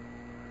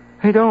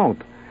 They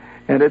don't.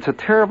 And it's a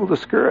terrible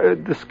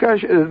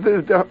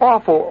discussion,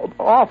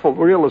 awful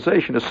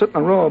realization to sit in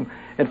a room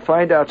and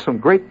find out some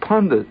great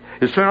pundit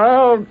is saying, "I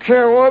don't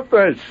care what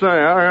they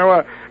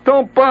say.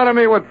 Don't bother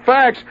me with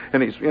facts."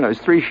 And he's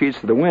 3 sheets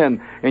to the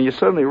wind, and you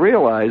suddenly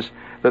realize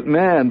that,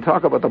 man,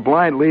 talk about the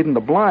blind leading the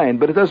blind,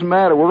 but it doesn't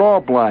matter. We're all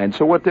blind,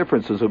 so what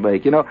difference does it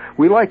make?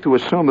 We like to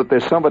assume that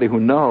there's somebody who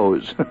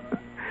knows,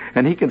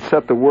 and he can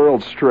set the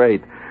world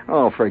straight.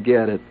 Oh,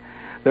 forget it.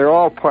 They're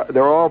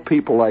all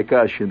people like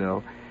us,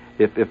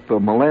 If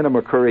Melina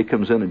McCurry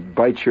comes in and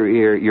bites your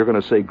ear, you're going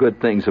to say good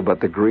things about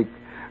the Greek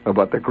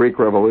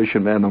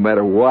Revolution, man, no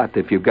matter what,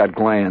 if you've got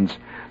glands.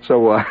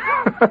 So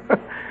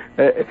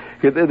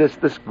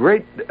this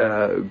great,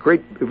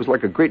 it was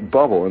like a great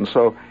bubble, and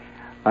so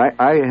I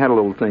had a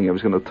little thing. I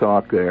was going to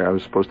talk there. I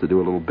was supposed to do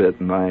a little bit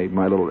in my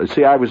little.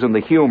 See, I was in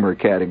the humor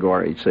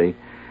category. See,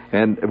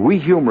 and we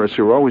humorists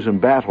are always in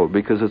battle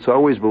because it's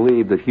always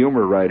believed that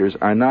humor writers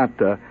are not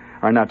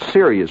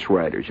serious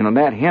writers.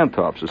 Nat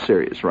Hentoff's a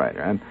serious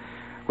writer,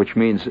 which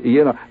means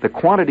the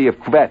quantity of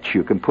kvetch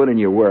you can put in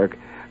your work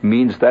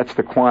means that's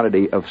the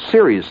quantity of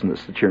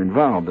seriousness that you're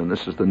involved in.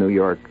 This is the New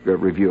York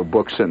Review of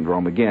Books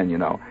syndrome again,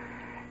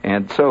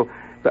 And so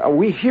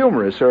We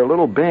humorists are a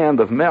little band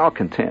of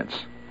malcontents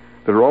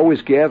that are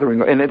always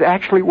gathering, and it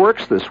actually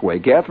works this way,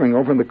 gathering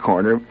over in the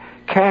corner,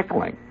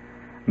 cackling.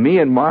 Me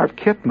and Marv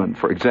Kittman,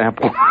 for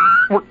example,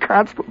 we're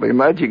constantly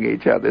nudging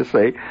each other,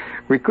 say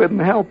we couldn't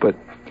help it.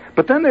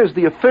 But then there's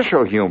the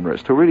official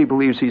humorist who really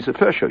believes he's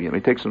official. He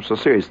takes him so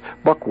serious.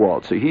 Buck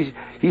Waltzer,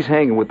 he's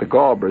hanging with the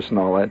Galbraiths and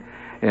all that.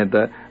 And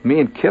me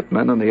and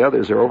Kittman and the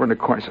others are over in the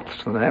corner. Said,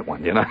 listen to that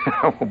one,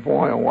 Oh,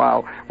 boy, oh,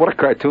 wow. What a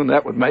cartoon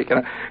that would make.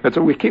 And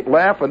so we keep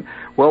laughing.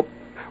 Well,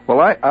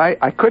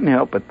 I couldn't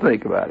help but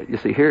think about it. You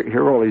see, here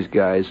are all these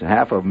guys,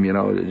 half of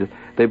them,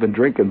 they've been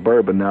drinking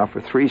bourbon now for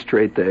 3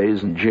 straight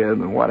days and gin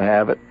and what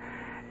have it.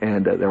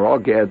 And they're all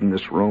gathered in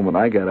this room, and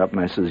I got up and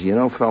I says,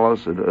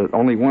 fellas,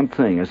 only one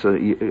thing. I said,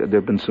 there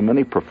have been so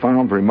many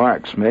profound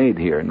remarks made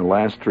here in the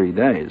last 3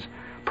 days.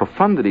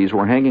 Profundities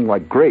were hanging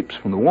like grapes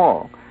from the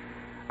wall.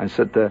 I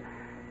said,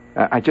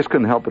 I just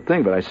couldn't help but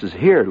think, but I says,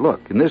 here,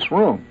 look, in this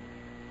room.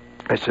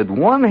 I said,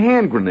 one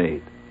hand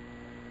grenade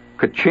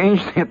could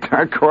change the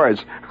entire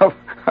course of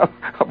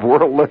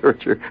world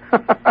literature.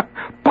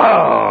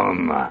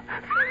 Boom!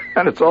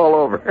 And it's all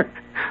over.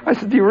 I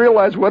said, do you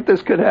realize what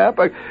this could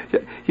happen?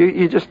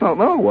 You just don't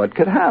know what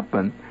could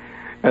happen.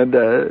 And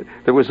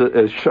there was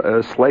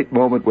a slight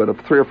moment when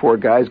 3 or 4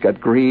 guys got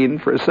green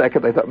for a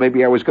second. They thought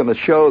maybe I was going to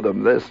show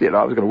them this. I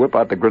was going to whip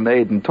out the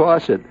grenade and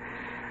toss it.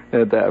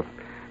 And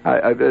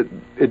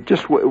it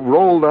just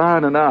rolled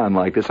on and on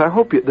like this. I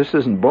hope this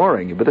isn't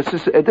boring you, but this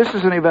is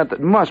an event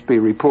that must be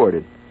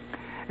reported.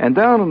 And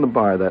down in the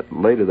bar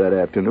later that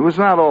afternoon, it was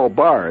not all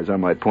bars, I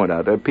might point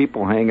out. There were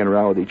people hanging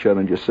around with each other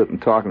and just sitting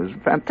and talking. It was a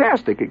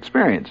fantastic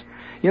experience.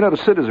 To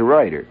sit as a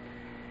writer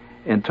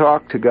and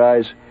talk to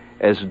guys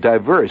as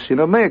diverse.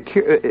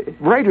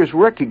 Writers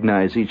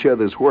recognize each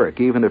other's work,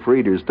 even if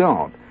readers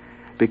don't,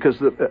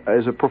 because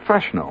as a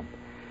professional,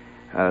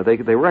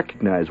 they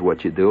recognize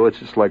what you do. It's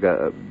just like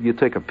you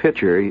take a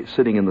pitcher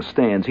sitting in the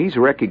stands. He's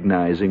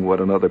recognizing what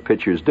another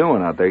pitcher's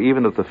doing out there,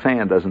 even if the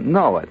fan doesn't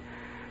know it.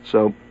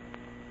 So,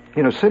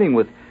 sitting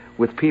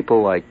with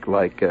people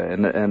like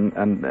and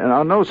in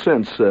no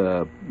sense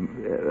a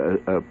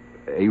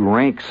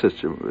rank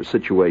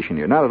situation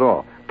here, not at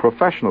all.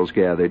 Professionals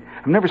gathered.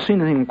 I've never seen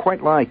anything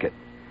quite like it,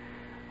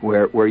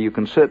 where you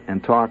can sit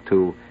and talk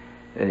to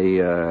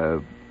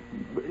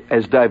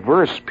as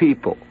diverse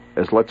people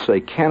as, let's say,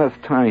 Kenneth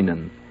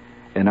Tynan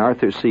and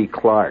Arthur C.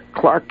 Clarke.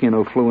 Clarke,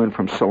 flew in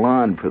from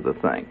Ceylon for the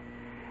thing,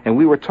 and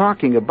we were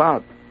talking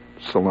about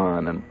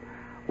Ceylon and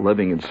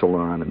living in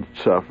Ceylon and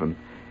stuff, and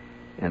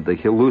the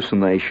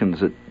hallucinations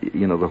that,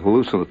 the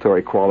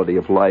hallucinatory quality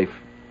of life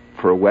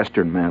for a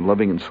Western man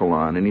living in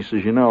Ceylon. And he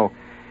says,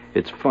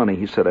 it's funny.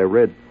 He said, I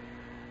read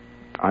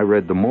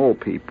The Mole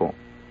People,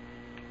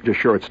 just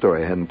a short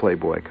story I had in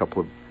Playboy a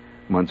couple of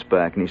months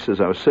back. And he says,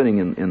 I was sitting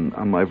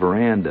on my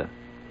veranda,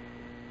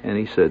 and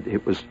he said,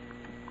 it was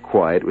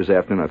quiet. It was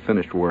after I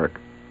finished work.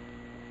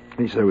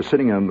 And he said, I was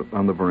sitting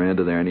on the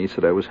veranda there, and he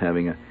said, I was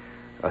having a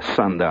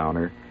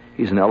sundowner.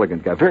 He's an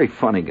elegant guy, very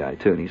funny guy,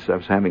 too. And he said, I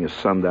was having a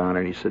sundowner,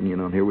 and he said,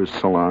 and here was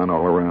Ceylon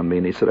all around me.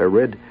 And he said, I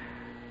read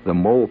The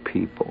Mole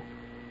People.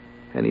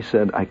 And he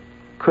said, I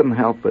couldn't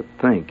help but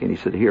think. And he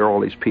said, here are all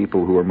these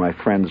people who are my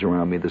friends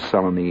around me, the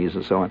Ceylonese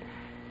and so on.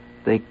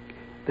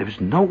 There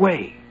was no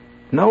way,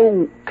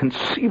 no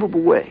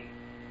conceivable way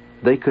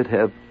they could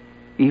have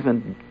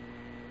even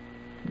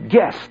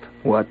guessed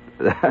what,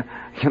 the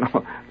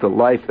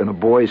life in a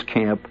boys'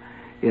 camp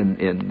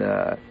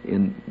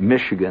in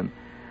Michigan,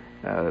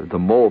 the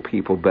Mole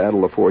People,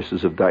 battle of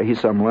forces of dark. He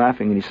said, I'm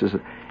laughing, and he says,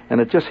 and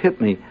it just hit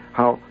me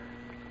how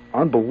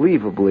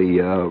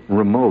unbelievably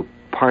remote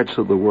parts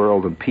of the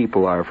world and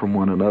people are from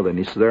one another. And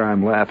he said, there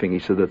I'm laughing. He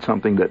said, that's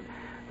something that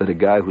a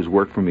guy who's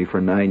worked for me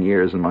for 9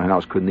 years in my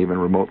house couldn't even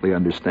remotely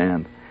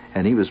understand.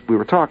 And we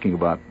were talking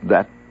about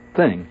that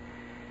thing.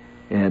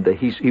 And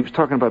he was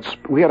talking about,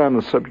 we got on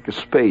the subject of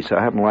space. I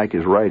happen to like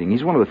his writing.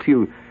 He's one of the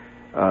few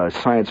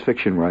science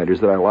fiction writers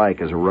that I like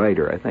as a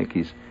writer. I think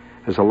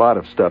there's a lot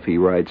of stuff he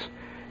writes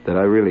that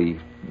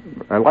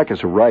I like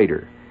as a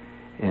writer.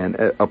 And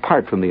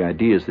apart from the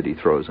ideas that he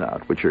throws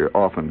out, which are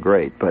often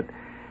great. But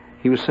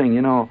he was saying,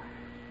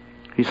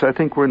 he said, I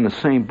think we're in the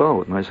same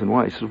boat. And I said,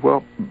 why? He says,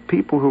 well,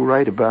 people who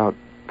write about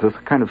the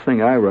kind of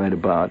thing I write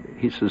about,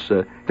 he says,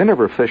 they're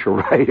never official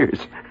writers.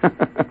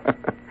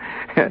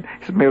 And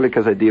he said, merely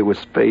because I deal with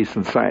space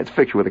and science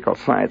fiction, what they call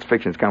science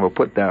fiction, it's kind of a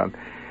put-down.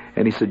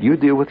 And he said, you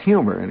deal with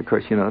humor. And, of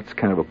course, it's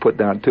kind of a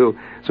put-down, too.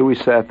 So we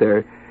sat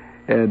there,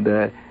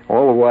 and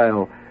all the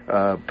while,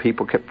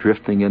 people kept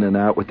drifting in and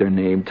out with their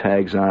name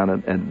tags on,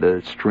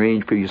 and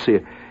strange people.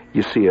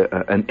 You see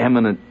an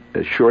eminent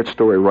short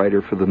story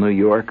writer for the New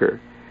Yorker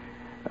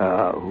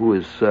who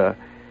is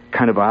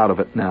kind of out of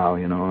it now,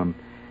 and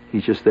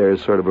he's just there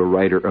as sort of a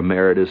writer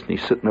emeritus, and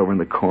he's sitting over in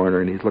the corner,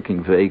 and he's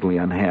looking vaguely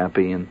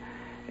unhappy, and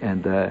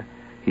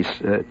he's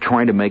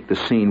trying to make the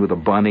scene with a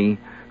bunny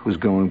who's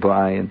going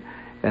by,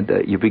 and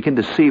you begin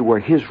to see where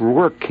his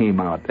work came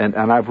out, and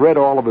I've read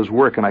all of his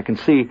work, and I can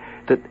see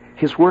that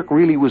his work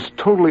really was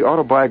totally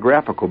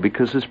autobiographical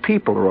because his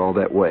people are all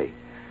that way.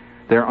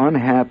 They're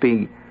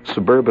unhappy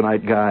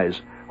suburbanite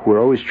guys who are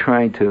always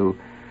trying to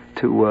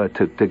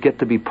get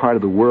to be part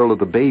of the world of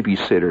the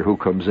babysitter who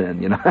comes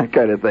in, that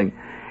kind of thing.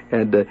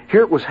 And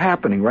here it was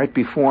happening right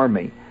before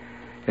me,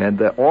 and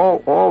the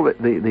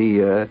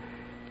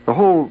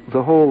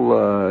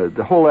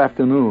whole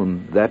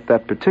afternoon,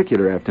 that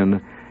particular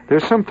afternoon.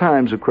 There's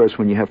sometimes, of course,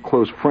 when you have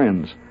close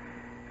friends,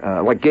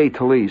 like Gay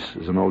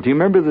Talese is an old. Do you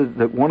remember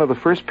that one of the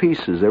first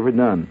pieces ever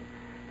done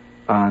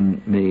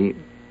on me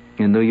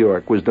in New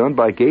York was done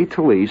by Gay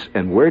Talese,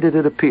 and where did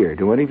it appear?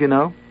 Do any of you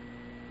know?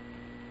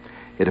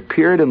 It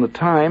appeared in the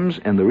Times,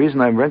 and the reason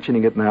I'm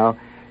mentioning it now,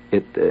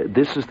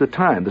 this is the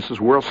time. This is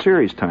World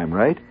Series time,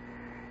 right?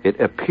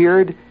 It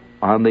appeared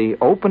on the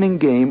opening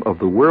game of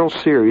the World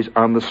Series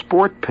on the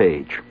sport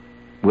page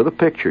with a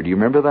picture. Do you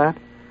remember that?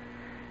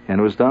 And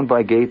it was done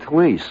by Gay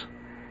Talese.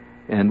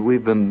 And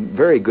we've been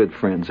very good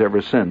friends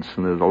ever since,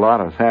 and there's a lot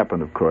has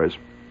happened, of course.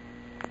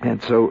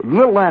 And so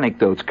little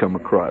anecdotes come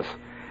across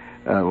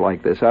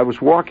like this. I was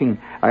walking,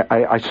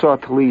 I saw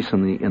Talese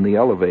in the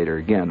elevator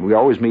again. We were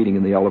always meeting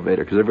in the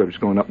elevator because everybody was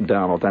going up and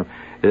down all the time.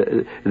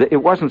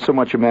 It wasn't so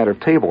much a matter of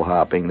table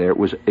hopping there.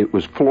 It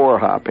was floor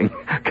hopping.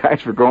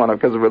 Guys were going up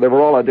because they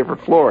were all on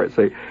different floors.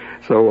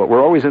 So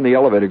we're always in the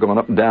elevator going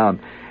up and down.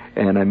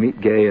 And I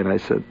meet Gay, and I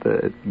said,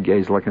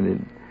 Gay's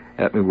looking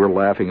at me. We're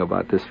laughing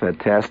about this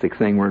fantastic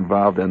thing we're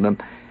involved in.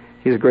 And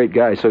he's a great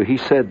guy. So he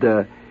said,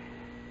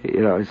 he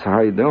said,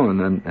 how you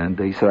doing? And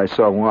he said, I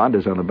saw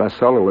Wanda's on the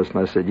bestseller list.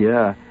 And I said,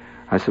 yeah.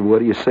 I said, what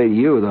do you say to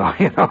you, though?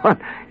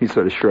 He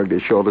sort of shrugged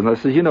his shoulders. And I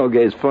said,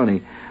 Gay's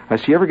funny. I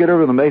said, you ever get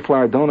over to the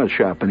Mayflower Donut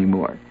Shop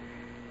anymore?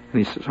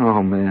 And he says,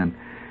 oh, man.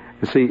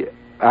 You see,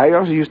 I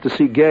also used to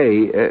see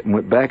Gay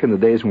back in the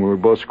days when we were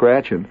both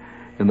scratching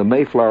in the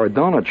Mayflower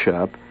Donut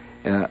Shop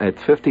at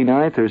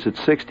 59th, or is it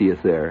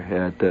 60th there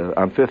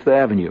on 5th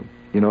Avenue,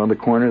 on the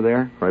corner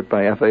there, right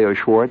by F.A.O.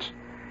 Schwartz.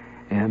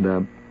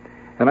 And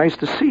I used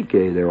to see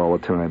Gay there all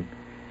the time.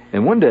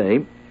 And one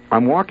day,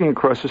 I'm walking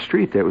across the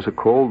street there. It was a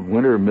cold,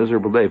 winter,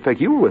 miserable day. In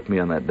fact, you were with me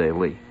on that day,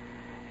 Lee.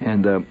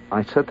 And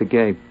I said to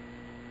Gay,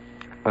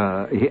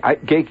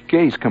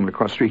 Gay's coming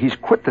across the street. He's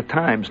quit the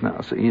Times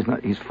now, so he's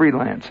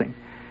freelancing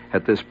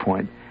at this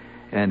point.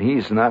 And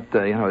he's not,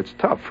 it's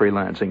tough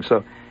freelancing.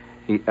 So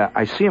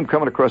I see him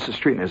coming across the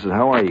street, and I said,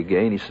 how are you,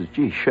 Gay? And he says,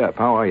 gee, Shep,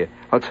 how are you?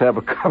 Let's have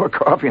a cup of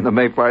coffee in the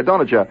Mayflower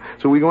Donut Shop.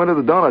 So we go into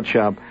the donut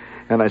shop,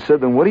 and I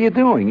said, then what are you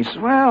doing? He says,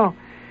 well...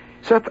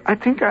 So I'm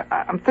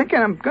thinking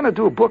I'm going to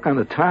do a book on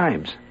the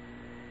Times.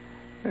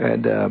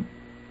 And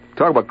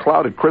talk about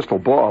clouded crystal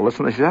ball.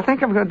 Listen, I said, I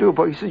think I'm going to do a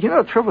book. He says,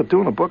 the trouble with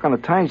doing a book on the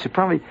Times, you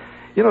probably,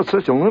 it's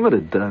such a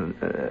limited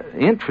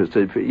interest.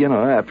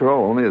 After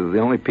all,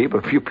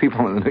 a few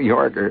people in New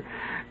York are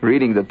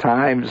reading the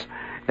Times,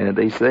 and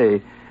they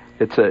say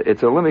it's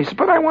a limit. He said,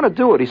 but I want to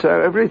do it. He said,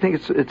 I really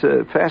think it's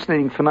a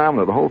fascinating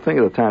phenomenon, the whole thing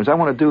of the Times. I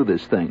want to do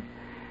this thing.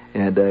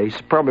 And he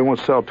said, probably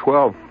won't sell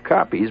 12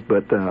 copies,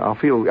 but I'll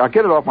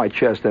get it off my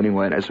chest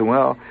anyway. And I said,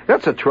 well,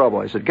 that's the trouble.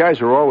 I said, guys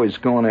are always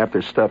going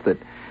after stuff that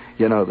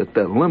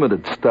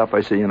limited stuff. I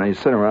said, you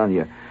sit around,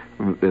 you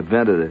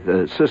invented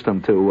a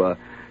system to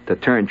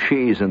turn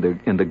cheese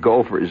into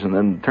Gophers, and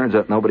then it turns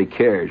out nobody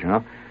cares,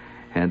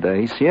 And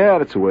he said, yeah,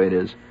 that's the way it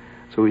is.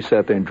 So we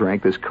sat there and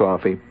drank this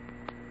coffee.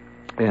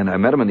 And I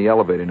met him in the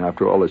elevator, and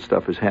after all this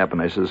stuff has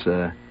happened, I says,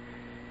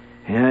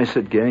 I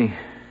said, Gay,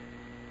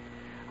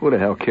 who the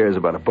hell cares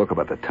about a book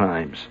about the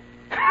Times?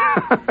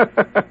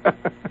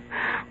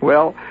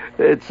 Well,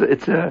 it's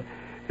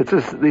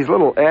just these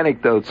little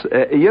anecdotes.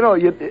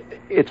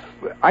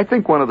 I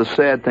think one of the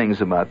sad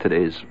things about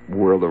today's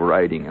world of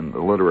writing and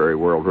the literary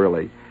world,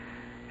 really,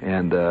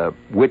 and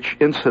which,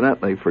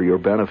 incidentally, for your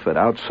benefit,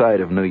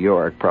 outside of New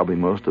York, probably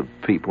most of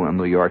people in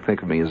New York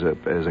think of me as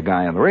a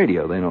guy on the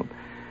radio. They don't.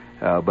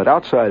 But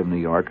outside of New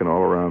York and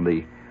all around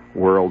the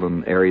world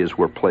and areas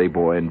where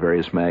Playboy and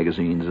various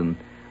magazines and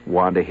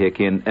Wanda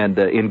Hick and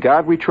In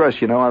God We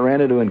Trust. I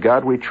ran into In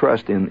God We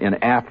Trust in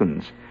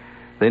Athens.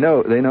 They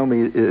know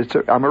me.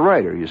 I'm a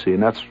writer, you see,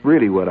 and that's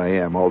really what I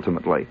am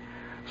ultimately.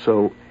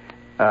 So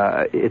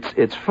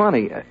it's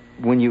funny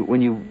when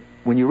you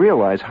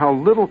realize how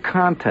little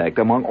contact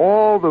among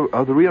all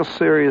the real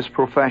serious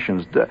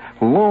professions, the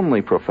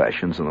lonely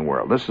professions in the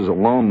world. This is a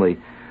lonely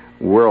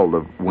world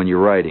of when you're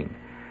writing.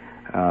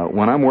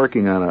 When I'm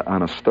working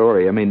on a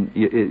story, I mean,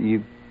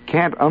 you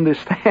can't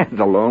understand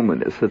the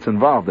loneliness that's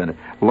involved in it.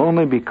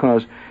 Lonely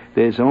because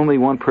there's only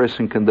one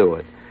person can do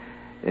it,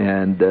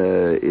 and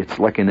it's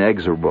like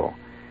inexorable,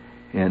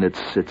 and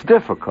it's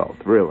difficult,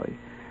 really.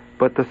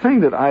 But the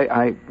thing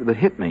that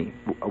hit me,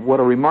 what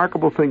a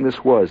remarkable thing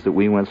this was that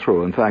we went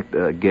through. In fact,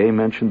 Gay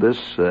mentioned this,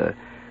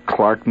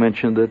 Clark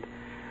mentioned it,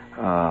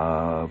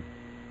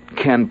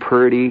 Ken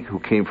Purdy, who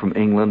came from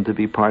England to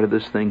be part of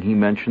this thing, he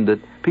mentioned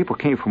it. People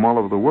came from all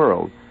over the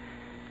world.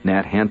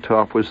 Nat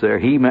Hentoff was there.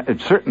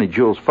 Certainly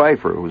Jules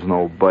Pfeiffer, who was an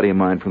old buddy of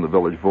mine from the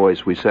Village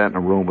Voice. We sat in a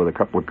room with a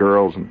couple of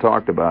girls and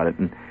talked about it,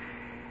 and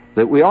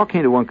that we all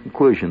came to one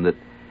conclusion, that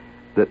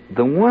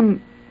the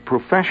one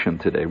profession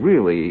today,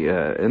 really,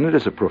 and it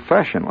is a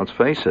profession, let's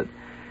face it,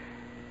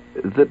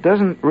 that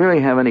doesn't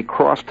really have any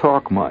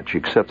crosstalk much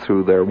except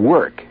through their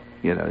work.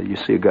 You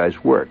see a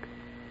guy's work.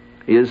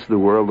 is the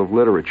world of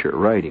literature,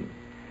 writing.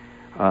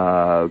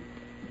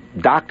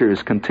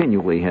 Doctors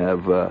continually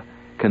have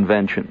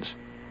conventions.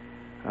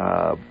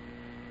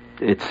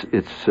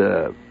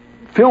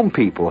 Film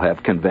people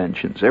have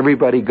conventions.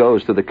 Everybody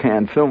goes to the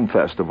Cannes Film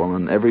Festival,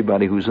 and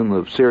everybody who's in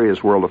the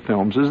serious world of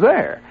films is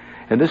there.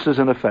 And this is,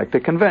 in effect, a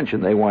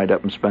convention. They wind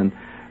up and spend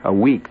a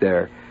week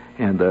there,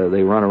 and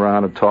they run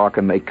around and talk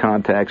and make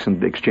contacts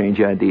and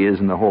exchange ideas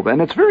and the whole thing.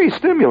 And it's very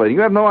stimulating.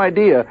 You have no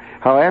idea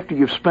how, after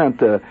you've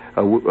spent a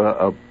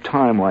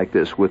time like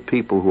this with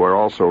people who are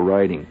also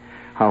writing,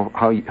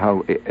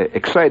 how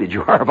excited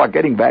you are about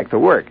getting back to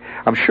work.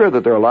 I'm sure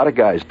that there are a lot of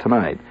guys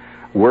tonight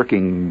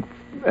working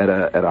at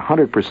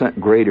 100%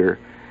 greater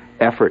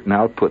effort and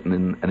output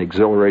and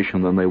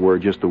exhilaration than they were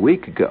just a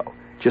week ago,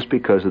 just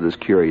because of this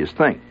curious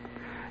thing.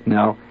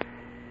 Now,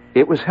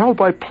 it was held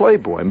by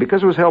Playboy, and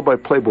because it was held by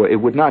Playboy, it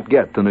would not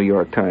get the New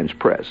York Times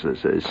press.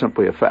 It's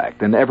simply a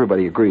fact, and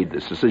everybody agreed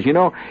this. It says,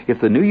 if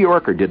the New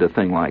Yorker did a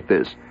thing like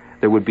this,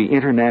 there would be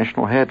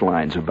international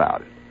headlines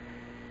about it.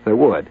 There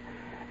would.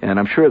 And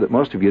I'm sure that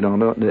most of you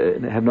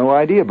have no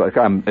idea about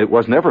it. It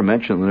was never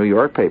mentioned in the New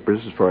York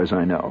papers, as far as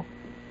I know.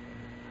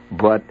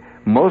 But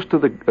most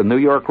of the New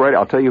York writers,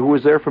 I'll tell you who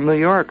was there from New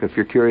York, if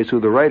you're curious who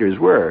the writers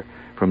were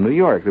from New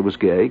York. There was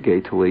Gay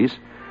Talese.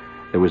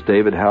 There was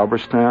David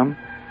Halberstam.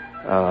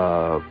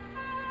 A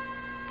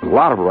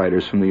lot of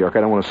writers from New York.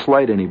 I don't want to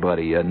slight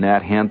anybody.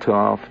 Nat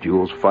Hentoff,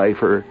 Jules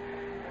Pfeiffer.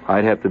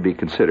 I'd have to be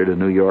considered a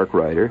New York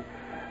writer.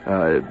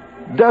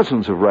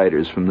 Dozens of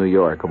writers from New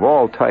York of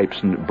all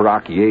types.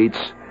 Brock Yates.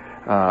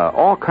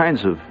 All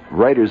kinds of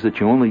writers that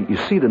you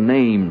see the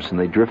names and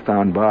they drift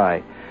on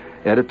by.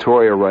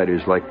 Editorial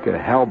writers like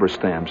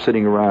Halberstam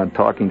sitting around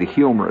talking to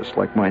humorists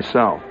like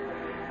myself.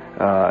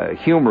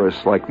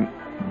 Humorists like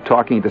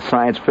talking to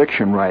science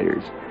fiction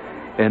writers.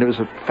 And it was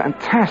a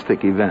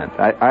fantastic event.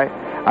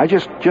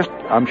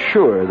 I'm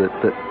sure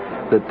that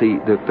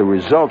the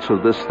results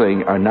of this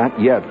thing are not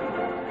yet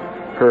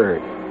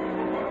heard.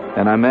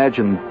 And I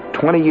imagine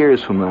 20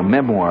 years from now,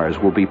 memoirs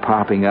will be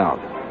popping out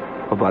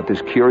about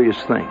this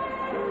curious thing.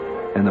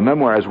 And the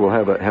memoirs will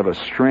have a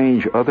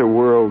strange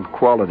otherworld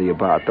quality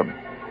about them.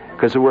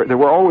 Because there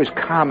were always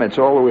comments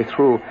all the way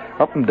through,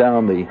 up and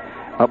down the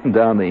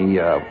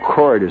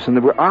corridors, and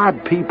there were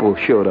odd people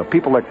showed up.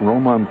 People like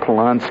Roman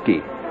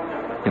Polanski,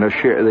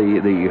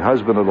 the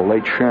husband of the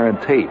late Sharon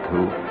Tate,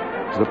 who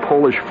was the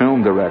Polish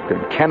film director,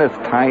 and Kenneth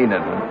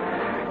Tynan.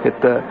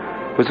 It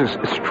was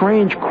a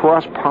strange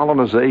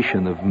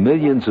cross-pollination of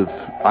millions of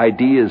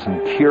ideas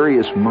and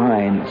curious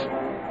minds,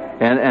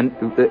 and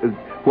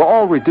we're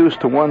all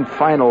reduced to one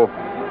final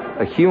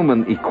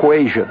human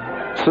equation,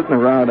 sitting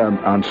around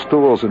on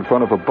stools in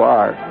front of a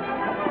bar,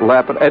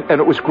 laughing. And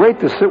it was great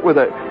to sit with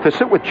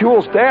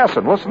Jules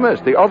Dassin. Listen to this,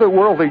 the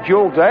otherworldly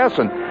Jules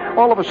Dassin.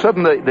 All of a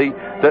sudden,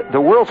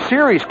 the World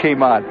Series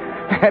came on,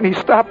 and he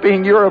stopped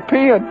being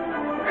European.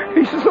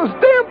 He says, "Those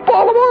damn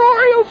Baltimore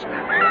Orioles!"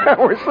 And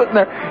we're sitting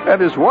there,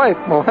 and his wife,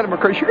 Melania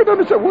McCarthy, she could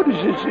understand, "What is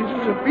this? This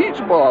is a beach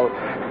ball."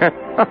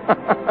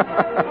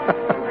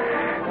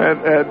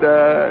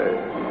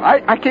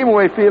 I came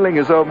away feeling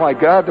as though, my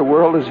God, the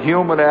world is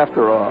human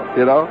after all.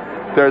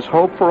 There's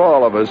hope for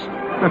all of us.